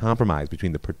as a compromise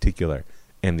between the particular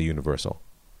and the universal.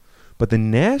 But the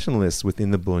nationalists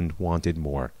within the Bund wanted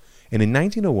more, and in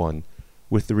 1901,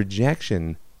 with the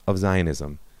rejection of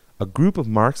Zionism, a group of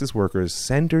Marxist workers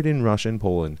centered in Russia and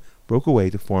Poland broke away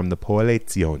to form the Poale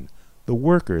Zion, the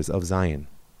Workers of Zion.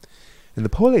 And the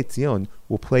Poale Zion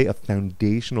will play a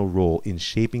foundational role in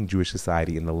shaping Jewish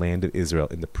society in the land of Israel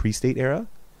in the pre-state era,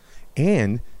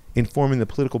 and in forming the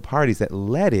political parties that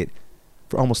led it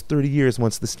for almost 30 years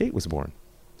once the state was born.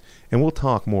 And we'll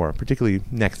talk more, particularly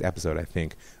next episode, I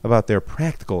think, about their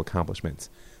practical accomplishments.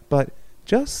 But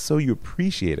just so you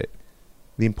appreciate it,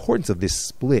 the importance of this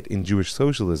split in Jewish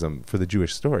socialism for the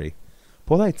Jewish story,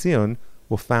 Poale Zion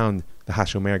will found the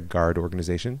Hashomer Guard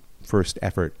organization, first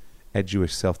effort at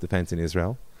Jewish self-defense in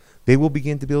Israel. They will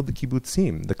begin to build the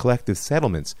kibbutzim, the collective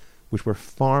settlements, which were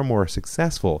far more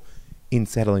successful in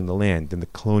settling the land than the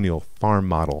colonial farm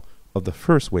model of the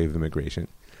first wave of immigration.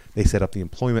 They set up the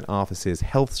employment offices,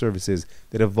 health services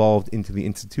that evolved into the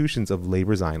institutions of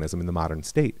labor Zionism in the modern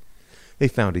state. They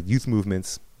founded youth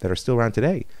movements that are still around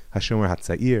today, Hashomer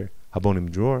HaTzair,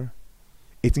 Habonim Dror.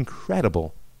 It's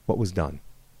incredible what was done.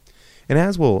 And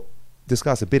as we'll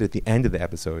discuss a bit at the end of the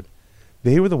episode,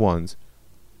 they were the ones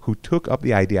who took up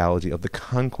the ideology of the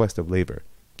conquest of labor,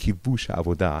 kivush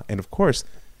avodah, and of course,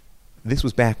 this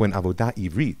was back when avodah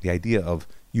ivrit, the idea of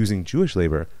using Jewish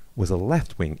labor, was a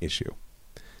left-wing issue.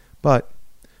 But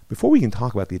before we can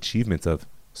talk about the achievements of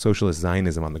socialist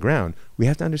Zionism on the ground, we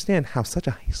have to understand how such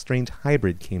a strange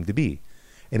hybrid came to be.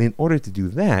 And in order to do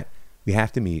that, we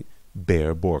have to meet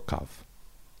Ber Borkov.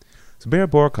 So Ber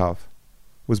Borkov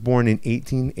was born in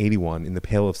 1881 in the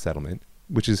Pale of Settlement,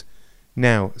 which is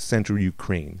now central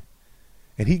Ukraine.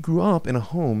 And he grew up in a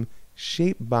home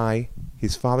shaped by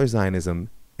his father's Zionism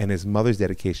and his mother's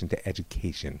dedication to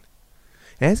education.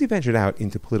 And as he ventured out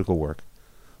into political work,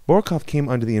 Borkov came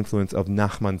under the influence of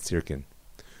Nachman Sirkin,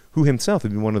 who himself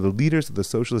had been one of the leaders of the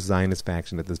Socialist Zionist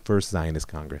faction at the First Zionist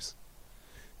Congress.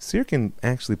 Sirkin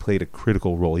actually played a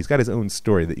critical role. He's got his own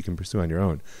story that you can pursue on your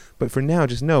own. But for now,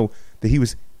 just know that he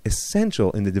was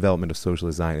essential in the development of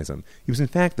Socialist Zionism. He was in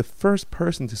fact the first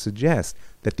person to suggest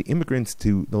that the immigrants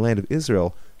to the land of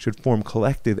Israel should form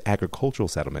collective agricultural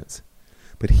settlements.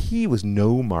 But he was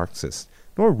no Marxist,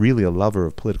 nor really a lover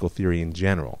of political theory in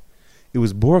general. It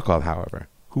was Borkov, however,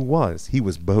 who was. He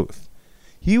was both.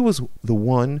 He was the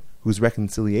one whose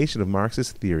reconciliation of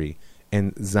Marxist theory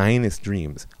and Zionist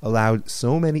dreams allowed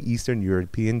so many Eastern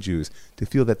European Jews to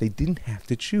feel that they didn't have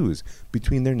to choose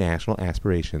between their national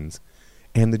aspirations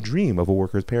and the dream of a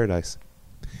worker's paradise.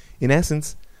 In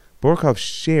essence, Borkov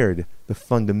shared the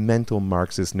fundamental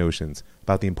Marxist notions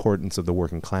about the importance of the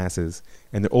working classes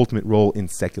and their ultimate role in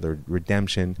secular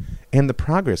redemption and the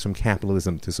progress from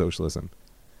capitalism to socialism.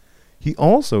 He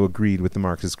also agreed with the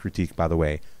Marxist critique, by the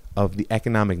way, of the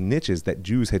economic niches that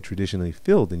Jews had traditionally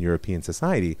filled in European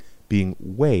society being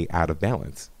way out of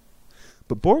balance.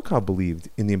 But Borkov believed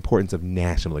in the importance of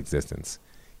national existence.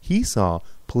 He saw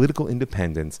political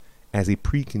independence as a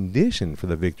precondition for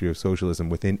the victory of socialism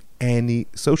within any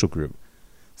social group,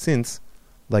 since,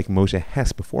 like Moshe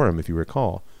Hess before him, if you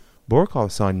recall,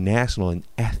 Borkov saw national and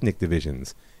ethnic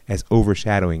divisions as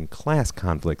overshadowing class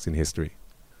conflicts in history.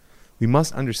 We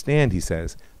must understand, he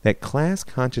says, that class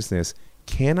consciousness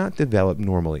cannot develop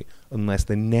normally unless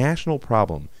the national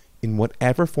problem, in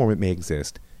whatever form it may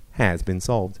exist, has been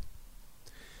solved.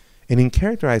 And in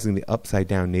characterizing the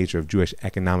upside-down nature of Jewish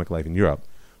economic life in Europe,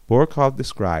 Borkov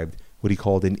described what he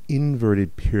called an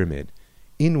inverted pyramid,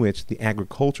 in which the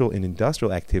agricultural and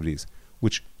industrial activities,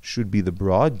 which should be the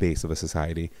broad base of a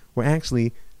society, were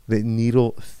actually the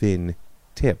needle-thin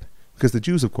tip. Because the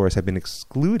Jews, of course, have been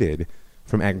excluded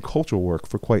from agricultural work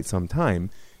for quite some time,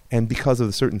 and because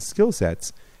of certain skill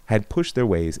sets, had pushed their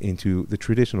ways into the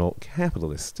traditional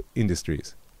capitalist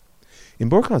industries. In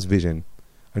Borkov's vision,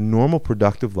 a normal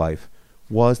productive life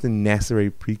was the necessary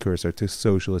precursor to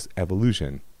socialist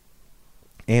evolution.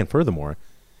 And furthermore,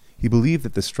 he believed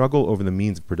that the struggle over the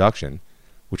means of production,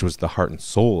 which was the heart and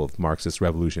soul of Marxist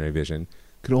revolutionary vision,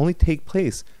 could only take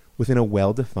place within a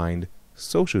well-defined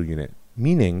social unit,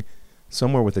 meaning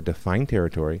somewhere with a defined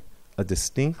territory, a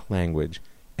distinct language,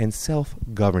 and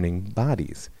self-governing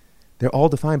bodies. They're all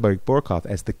defined by Borkov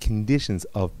as the conditions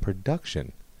of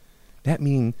production. That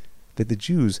means that the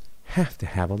Jews have to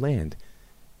have a land.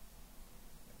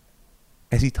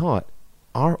 As he taught,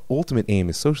 our ultimate aim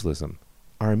is socialism.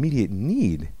 Our immediate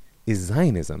need is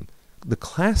Zionism. The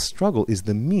class struggle is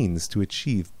the means to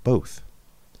achieve both.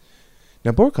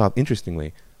 Now, Borkov,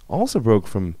 interestingly, also broke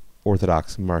from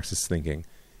orthodox Marxist thinking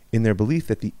in their belief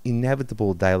that the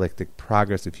inevitable dialectic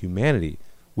progress of humanity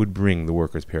would bring the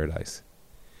workers' paradise.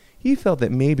 He felt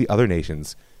that maybe other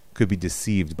nations could be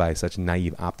deceived by such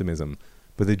naive optimism,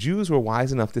 but the Jews were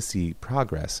wise enough to see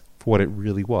progress for what it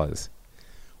really was.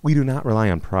 We do not rely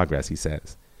on progress, he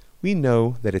says. We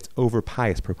know that its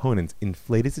over-pious proponents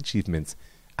inflate its achievements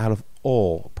out of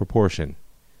all proportion.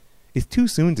 It's too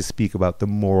soon to speak about the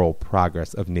moral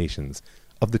progress of nations,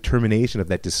 of the termination of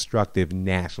that destructive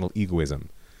national egoism.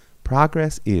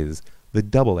 Progress is the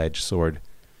double-edged sword.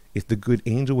 If the good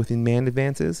angel within man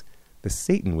advances, the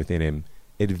Satan within him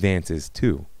advances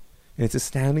too. And it's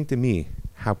astounding to me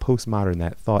how postmodern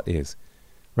that thought is.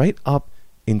 Right up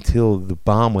until the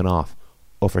bomb went off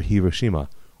over Hiroshima,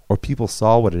 or people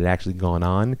saw what had actually gone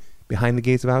on behind the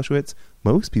gates of Auschwitz,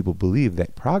 most people believed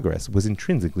that progress was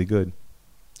intrinsically good.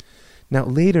 Now,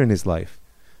 later in his life,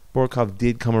 Borkov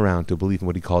did come around to a belief in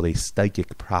what he called a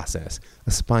psychic process,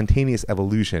 a spontaneous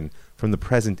evolution from the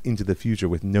present into the future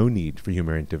with no need for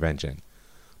human intervention.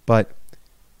 But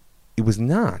it was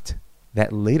not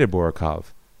that later Borkov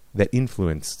that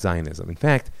influenced Zionism. In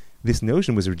fact, this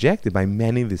notion was rejected by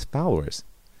many of his followers,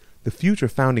 the future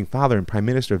founding father and prime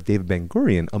minister of David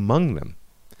Ben-Gurion among them.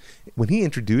 When he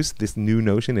introduced this new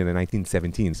notion in a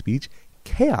 1917 speech,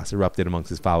 chaos erupted amongst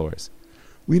his followers.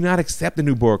 "We do not accept the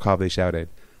new Borkov," they shouted.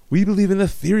 "We believe in the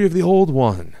theory of the old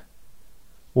one."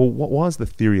 Well, what was the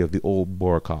theory of the old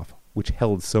Borkov, which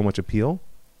held so much appeal?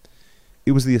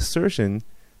 It was the assertion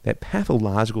that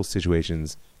pathological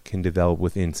situations can develop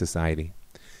within society.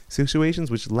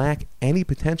 Situations which lack any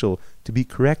potential to be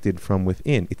corrected from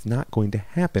within. It's not going to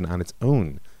happen on its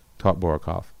own, taught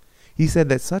Borkov. He said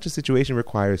that such a situation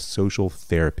requires social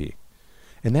therapy.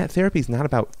 And that therapy is not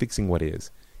about fixing what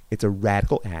is. It's a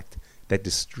radical act that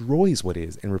destroys what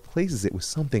is and replaces it with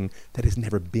something that has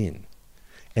never been.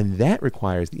 And that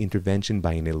requires the intervention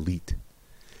by an elite.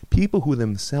 People who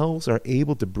themselves are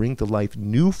able to bring to life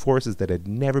new forces that had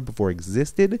never before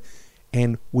existed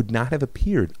and would not have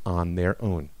appeared on their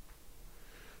own.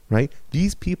 Right?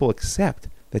 These people accept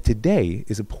that today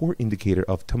is a poor indicator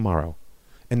of tomorrow,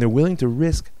 and they're willing to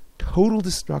risk total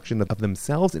destruction of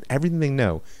themselves and everything they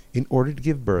know in order to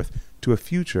give birth to a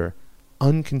future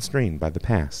unconstrained by the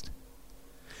past.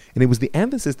 And it was the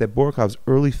emphasis that Borkov's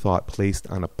early thought placed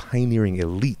on a pioneering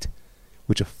elite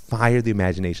which fired the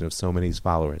imagination of so many of his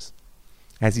followers.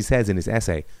 As he says in his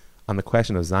essay on the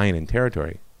question of Zion and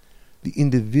territory, the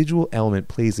individual element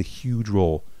plays a huge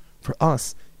role. For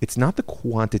us, it's not the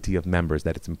quantity of members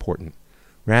that it's important.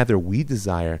 Rather, we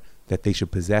desire that they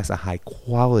should possess a high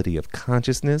quality of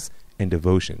consciousness and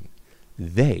devotion.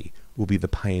 They will be the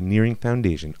pioneering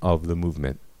foundation of the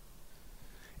movement.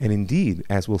 And indeed,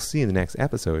 as we'll see in the next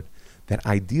episode, that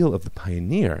ideal of the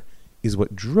pioneer is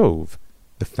what drove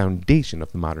the foundation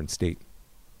of the modern state.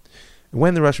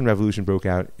 When the Russian Revolution broke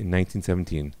out in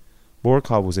 1917,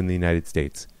 Borkov was in the United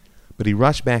States, but he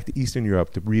rushed back to Eastern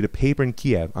Europe to read a paper in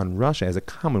Kiev on Russia as a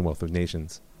commonwealth of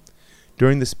nations.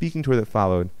 During the speaking tour that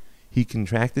followed, he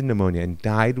contracted pneumonia and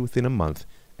died within a month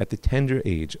at the tender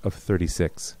age of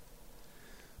 36.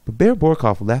 But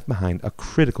Berborkov left behind a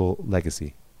critical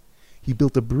legacy. He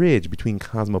built a bridge between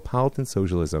cosmopolitan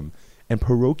socialism and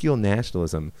parochial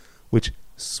nationalism, which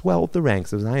swelled the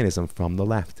ranks of Zionism from the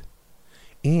left.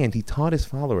 And he taught his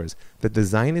followers that the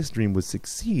Zionist dream would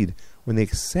succeed when they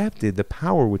accepted the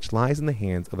power which lies in the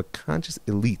hands of a conscious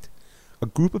elite, a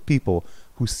group of people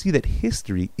who see that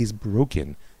history is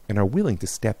broken and are willing to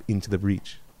step into the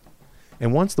breach.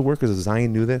 And once the workers of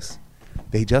Zion knew this,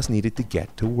 they just needed to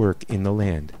get to work in the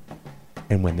land.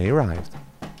 And when they arrived,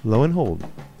 lo and behold,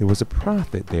 there was a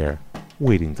prophet there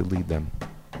waiting to lead them.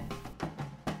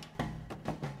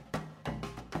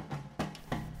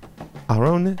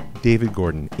 Aaron David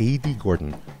Gordon, A.D.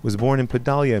 Gordon, was born in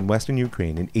Podalia in western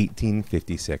Ukraine in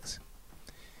 1856.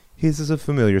 His is a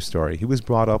familiar story. He was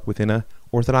brought up within an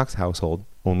Orthodox household,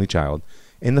 only child,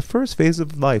 and the first phase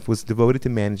of life was devoted to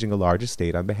managing a large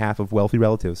estate on behalf of wealthy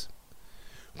relatives.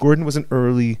 Gordon was an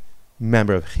early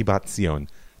member of Chibat Zion,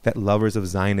 that lovers of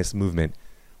Zionist movement,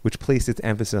 which placed its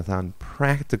emphasis on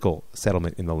practical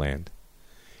settlement in the land.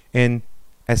 And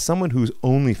as someone whose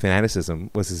only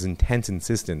fanaticism was his intense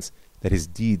insistence that his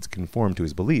deeds conform to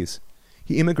his beliefs,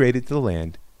 he immigrated to the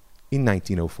land in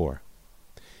 1904.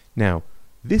 Now,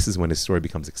 this is when his story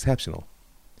becomes exceptional.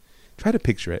 Try to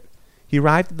picture it. He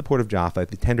arrived at the port of Jaffa at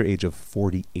the tender age of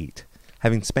 48,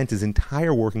 having spent his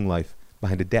entire working life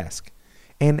behind a desk,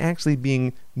 and actually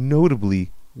being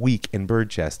notably weak and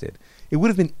bird-chested. It would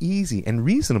have been easy and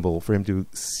reasonable for him to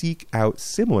seek out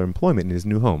similar employment in his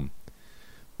new home.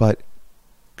 But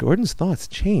Gordon's thoughts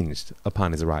changed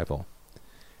upon his arrival.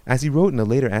 As he wrote in a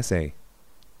later essay,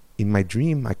 "In my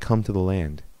dream I come to the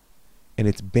land, and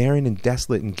it's barren and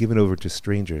desolate and given over to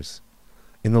strangers.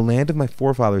 And the land of my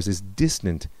forefathers is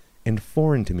distant and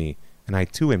foreign to me, and I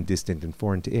too am distant and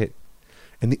foreign to it.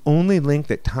 And the only link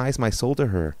that ties my soul to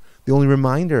her, the only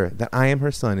reminder that I am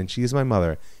her son and she is my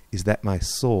mother, is that my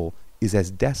soul is as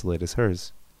desolate as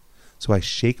hers. So I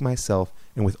shake myself,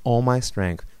 and with all my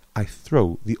strength I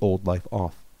throw the old life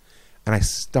off, and I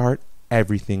start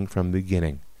everything from the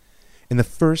beginning. And the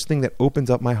first thing that opens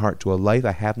up my heart to a life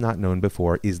I have not known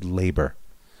before is labor.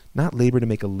 Not labor to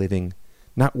make a living,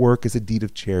 not work as a deed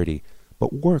of charity,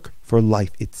 but work for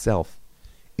life itself.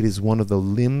 It is one of the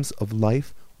limbs of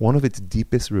life, one of its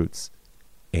deepest roots.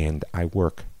 And I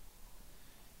work."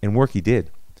 And work he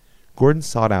did. Gordon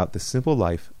sought out the simple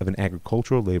life of an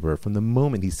agricultural laborer from the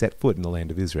moment he set foot in the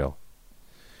land of Israel.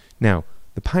 Now,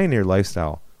 the pioneer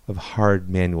lifestyle of hard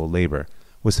manual labor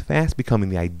was fast becoming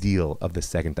the ideal of the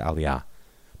second Aliyah.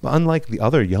 But unlike the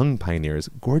other young pioneers,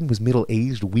 Gordon was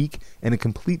middle-aged, weak, and a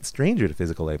complete stranger to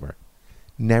physical labor.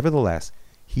 Nevertheless,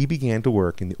 he began to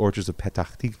work in the orchards of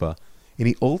Petach Tikva, and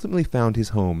he ultimately found his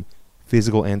home,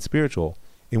 physical and spiritual,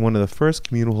 in one of the first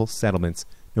communal settlements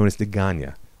known as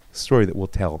Degania, a story that we'll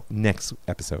tell next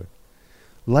episode.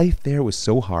 Life there was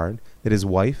so hard that his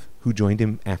wife, who joined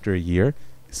him after a year,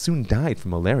 soon died from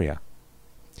malaria.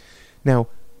 Now,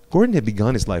 Gordon had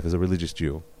begun his life as a religious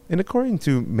Jew, and according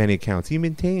to many accounts, he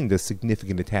maintained a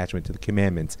significant attachment to the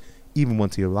commandments even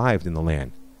once he arrived in the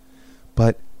land.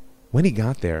 But when he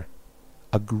got there,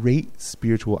 a great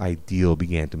spiritual ideal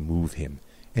began to move him,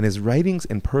 and his writings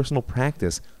and personal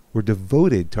practice were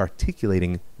devoted to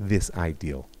articulating this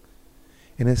ideal.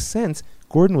 In a sense,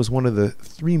 Gordon was one of the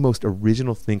three most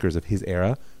original thinkers of his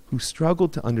era who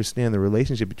struggled to understand the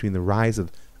relationship between the rise of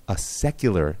a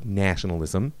secular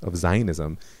nationalism of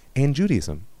Zionism and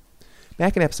Judaism.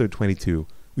 Back in episode 22,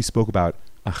 we spoke about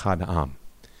Achad Ha'am,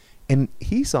 and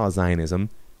he saw Zionism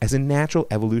as a natural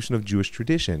evolution of Jewish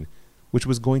tradition, which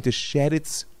was going to shed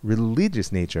its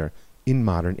religious nature in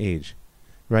modern age,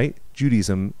 right?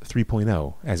 Judaism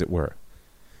 3.0, as it were.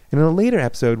 And in a later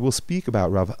episode, we'll speak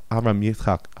about Rav Avram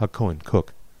Yitzchak HaKohen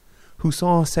Kook, who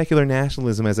saw secular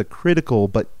nationalism as a critical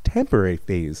but temporary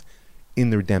phase in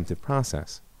the redemptive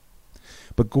process.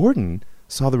 But Gordon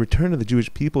saw the return of the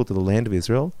Jewish people to the land of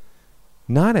Israel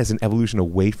not as an evolution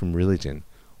away from religion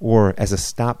or as a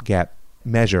stopgap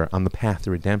measure on the path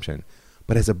to redemption,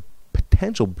 but as a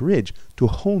potential bridge to a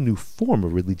whole new form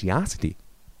of religiosity.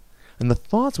 And the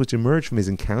thoughts which emerged from his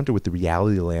encounter with the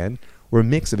reality of the land were a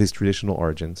mix of his traditional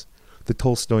origins, the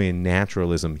Tolstoyan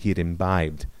naturalism he had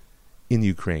imbibed in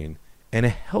Ukraine, and a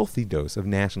healthy dose of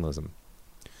nationalism.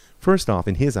 First off,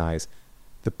 in his eyes,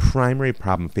 the primary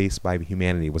problem faced by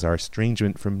humanity was our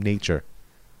estrangement from nature,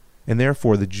 and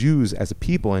therefore the Jews as a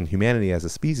people and humanity as a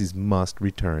species must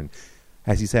return.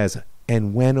 As he says,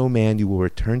 "And when, O man, you will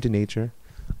return to nature,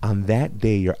 on that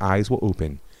day your eyes will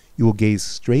open, you will gaze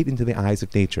straight into the eyes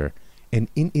of nature, and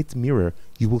in its mirror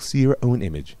you will see your own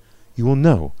image. You will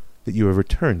know that you have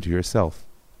returned to yourself."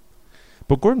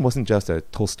 But Gordon wasn't just a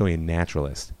Tolstoyan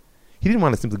naturalist. He didn't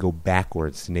want to simply go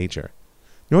backwards to nature,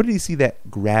 nor did he see that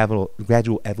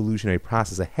gradual evolutionary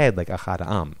process ahead like Ahad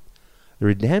Am. The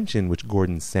redemption which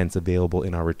Gordon sensed available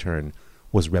in our return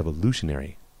was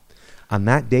revolutionary. On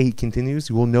that day, he continues,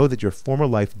 you will know that your former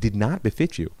life did not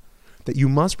befit you, that you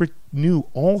must renew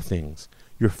all things,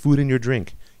 your food and your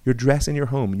drink, your dress and your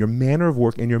home, your manner of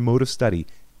work and your mode of study,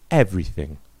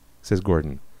 everything, says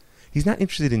Gordon. He's not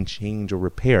interested in change or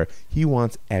repair. He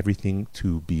wants everything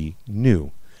to be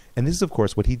new. And this is, of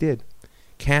course, what he did.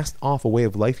 Cast off a way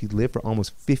of life he'd lived for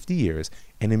almost 50 years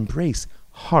and embrace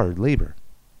hard labor.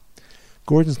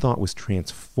 Gordon's thought was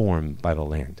transformed by the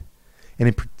land. And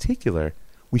in particular,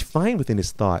 we find within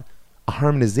his thought a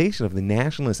harmonization of the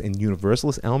nationalist and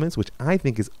universalist elements, which I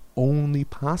think is only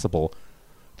possible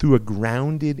through a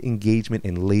grounded engagement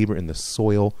in labor in the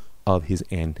soil of his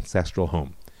ancestral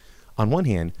home. On one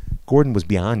hand, Gordon was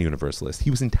beyond universalist.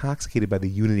 He was intoxicated by the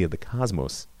unity of the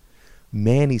cosmos.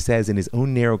 Man, he says, in his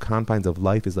own narrow confines of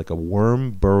life is like a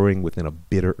worm burrowing within a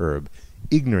bitter herb,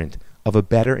 ignorant of a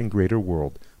better and greater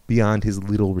world beyond his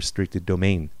little restricted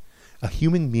domain. A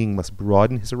human being must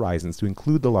broaden his horizons to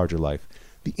include the larger life,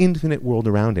 the infinite world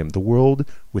around him, the world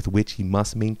with which he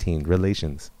must maintain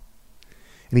relations.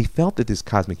 And he felt that this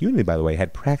cosmic unity, by the way,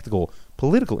 had practical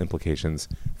political implications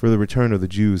for the return of the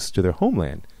Jews to their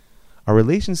homeland. Our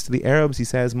relations to the Arabs, he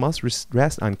says, must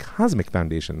rest on cosmic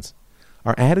foundations.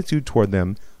 Our attitude toward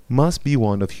them must be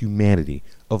one of humanity,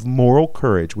 of moral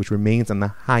courage which remains on the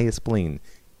highest plane,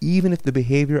 even if the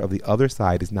behavior of the other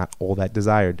side is not all that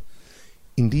desired.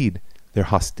 Indeed, their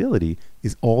hostility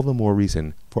is all the more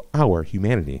reason for our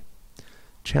humanity.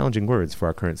 Challenging words for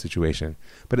our current situation.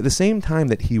 But at the same time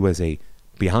that he was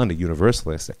beyond a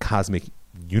universalist, a cosmic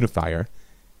unifier,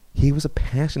 he was a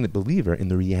passionate believer in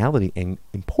the reality and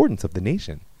importance of the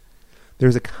nation. There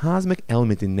is a cosmic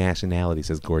element in nationality,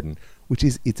 says Gordon, which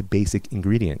is its basic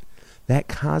ingredient. That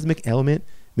cosmic element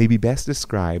may be best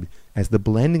described as the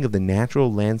blending of the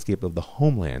natural landscape of the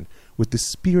homeland with the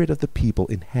spirit of the people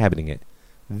inhabiting it.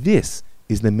 This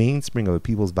is the mainspring of a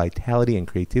people's vitality and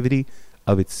creativity,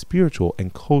 of its spiritual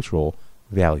and cultural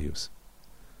values.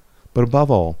 But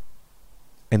above all,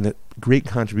 and the great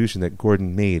contribution that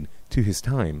Gordon made to his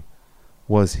time,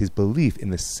 was his belief in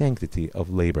the sanctity of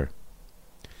labor.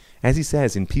 As he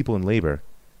says in People and Labor,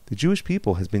 the Jewish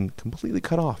people has been completely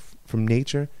cut off from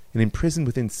nature and imprisoned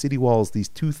within city walls these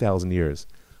 2,000 years.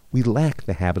 We lack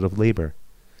the habit of labor.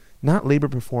 Not labor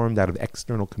performed out of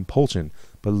external compulsion,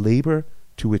 but labor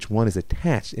to which one is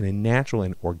attached in a natural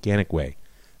and organic way.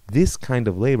 This kind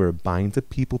of labor binds a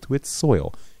people to its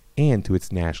soil and to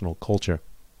its national culture.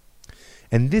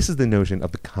 And this is the notion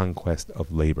of the conquest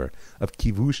of labor, of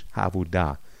kivush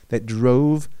ha'avodah, that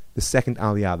drove the second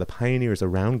Aliyah, the pioneers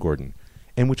around Gordon,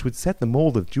 and which would set the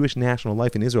mold of Jewish national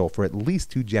life in Israel for at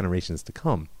least 2 generations to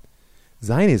come.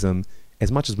 Zionism,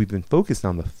 as much as we've been focused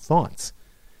on the thoughts,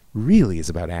 really is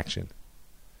about action.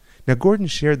 Now, Gordon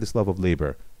shared this love of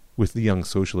labor with the young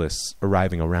socialists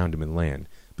arriving around him in land,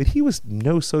 but he was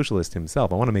no socialist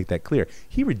himself. I want to make that clear.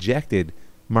 He rejected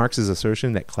Marx's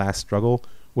assertion that class struggle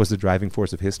was the driving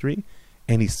force of history,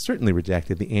 and he certainly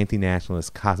rejected the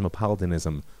anti-nationalist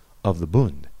cosmopolitanism of the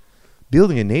Bund.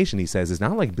 Building a nation, he says, is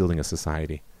not like building a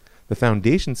society. The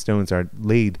foundation stones are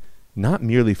laid not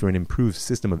merely for an improved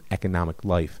system of economic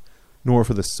life, nor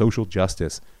for the social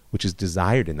justice which is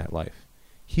desired in that life.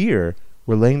 Here,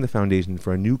 we're laying the foundation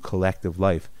for a new collective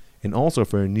life, and also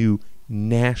for a new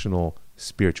national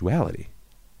spirituality.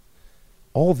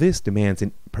 All this demands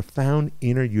a profound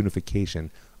inner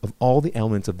unification of all the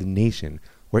elements of the nation,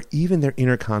 where even their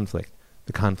inner conflict,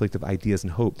 the conflict of ideas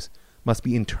and hopes, must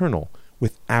be internal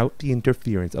without the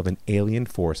interference of an alien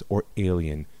force or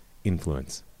alien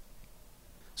influence.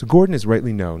 So Gordon is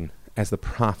rightly known as the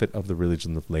prophet of the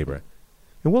religion of labor,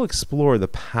 and we'll explore the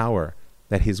power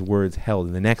that his words held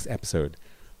in the next episode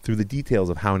through the details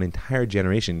of how an entire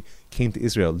generation came to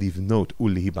Israel, livnot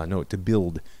ulihibanot, to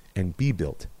build and be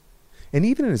built. And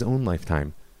even in his own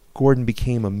lifetime, Gordon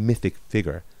became a mythic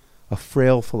figure, a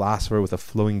frail philosopher with a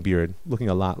flowing beard, looking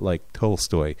a lot like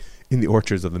Tolstoy in the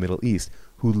orchards of the Middle East,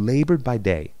 who labored by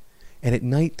day and at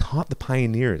night taught the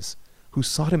pioneers who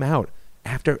sought him out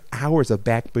after hours of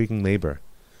backbreaking labor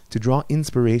to draw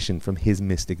inspiration from his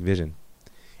mystic vision.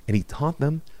 And he taught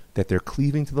them that their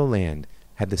cleaving to the land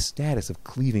had the status of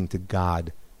cleaving to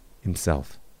God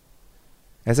himself.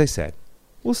 As I said,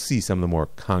 we'll see some of the more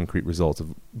concrete results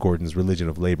of Gordon's religion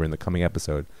of labor in the coming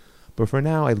episode, but for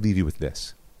now I leave you with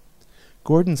this.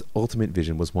 Gordon's ultimate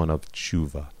vision was one of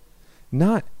tshuva,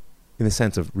 not in the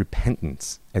sense of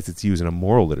repentance as it's used in a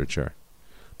moral literature,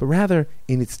 but rather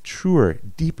in its truer,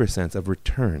 deeper sense of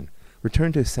return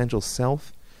to essential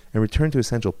self and return to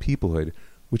essential peoplehood,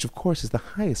 which of course is the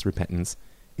highest repentance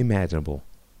imaginable.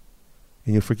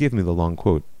 And you'll forgive me the long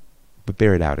quote, but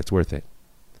bear it out, it's worth it.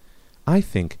 I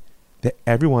think that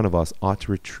every one of us ought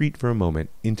to retreat for a moment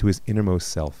into his innermost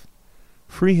self,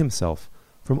 free himself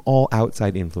from all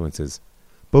outside influences,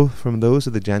 both from those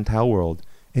of the Gentile world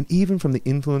and even from the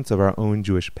influence of our own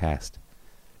Jewish past,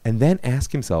 and then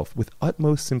ask himself with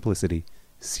utmost simplicity,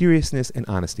 seriousness, and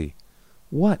honesty,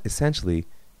 what, essentially,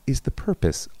 is the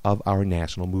purpose of our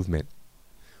national movement?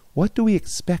 What do we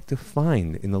expect to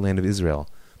find in the land of Israel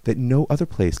that no other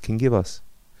place can give us?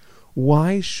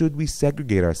 Why should we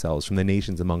segregate ourselves from the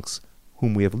nations amongst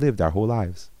whom we have lived our whole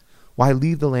lives? Why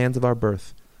leave the lands of our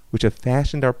birth, which have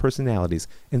fashioned our personalities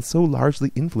and so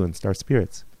largely influenced our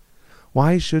spirits?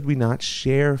 Why should we not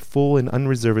share full and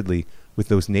unreservedly with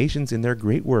those nations in their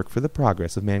great work for the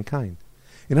progress of mankind?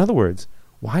 In other words,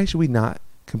 why should we not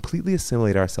completely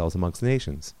assimilate ourselves amongst the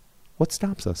nations? What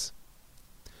stops us?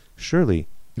 Surely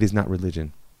it is not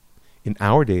religion. In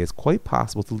our day, it's quite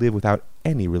possible to live without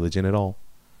any religion at all.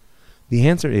 The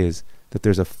answer is that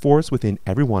there's a force within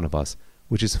every one of us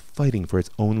which is fighting for its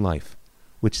own life,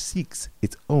 which seeks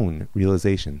its own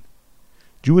realization.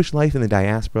 Jewish life in the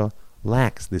diaspora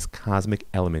lacks this cosmic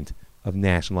element of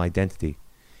national identity.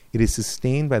 It is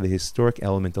sustained by the historic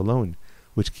element alone,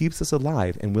 which keeps us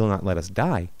alive and will not let us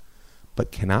die,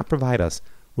 but cannot provide us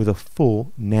with a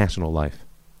full national life.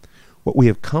 What we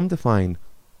have come to find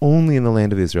only in the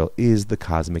land of Israel is the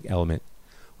cosmic element.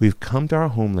 We've come to our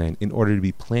homeland in order to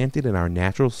be planted in our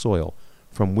natural soil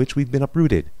from which we've been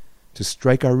uprooted, to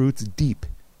strike our roots deep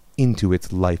into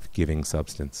its life-giving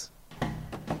substance.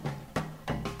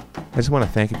 I just want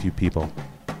to thank a few people.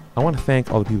 I want to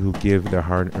thank all the people who give their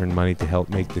hard-earned money to help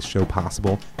make this show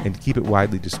possible and to keep it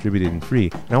widely distributed and free,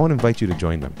 and I want to invite you to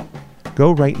join them.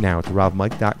 Go right now to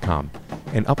ravmike.com,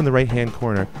 and up in the right-hand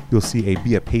corner, you'll see a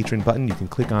Be a Patron button. You can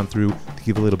click on through to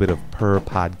give a little bit of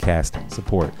per-podcast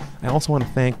support. I also want to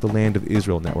thank the Land of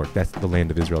Israel Network, that's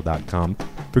thelandofisrael.com,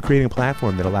 for creating a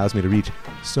platform that allows me to reach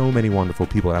so many wonderful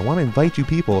people. And I want to invite you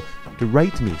people to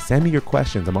write to me. Send me your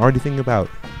questions. I'm already thinking about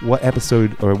what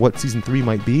episode or what season 3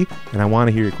 might be, and I want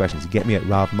to hear your questions. You get me at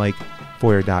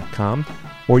ravmikefoyer.com,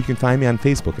 or you can find me on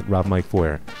Facebook at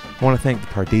ravmikefoyer. I want to thank the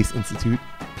Pardes Institute,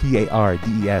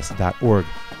 pardes.org.il,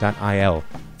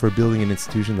 for building an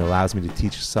institution that allows me to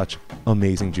teach such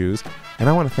amazing Jews. And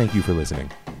I want to thank you for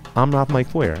listening. I'm Rav Mike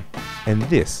Foyer, and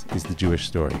this is The Jewish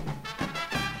Story.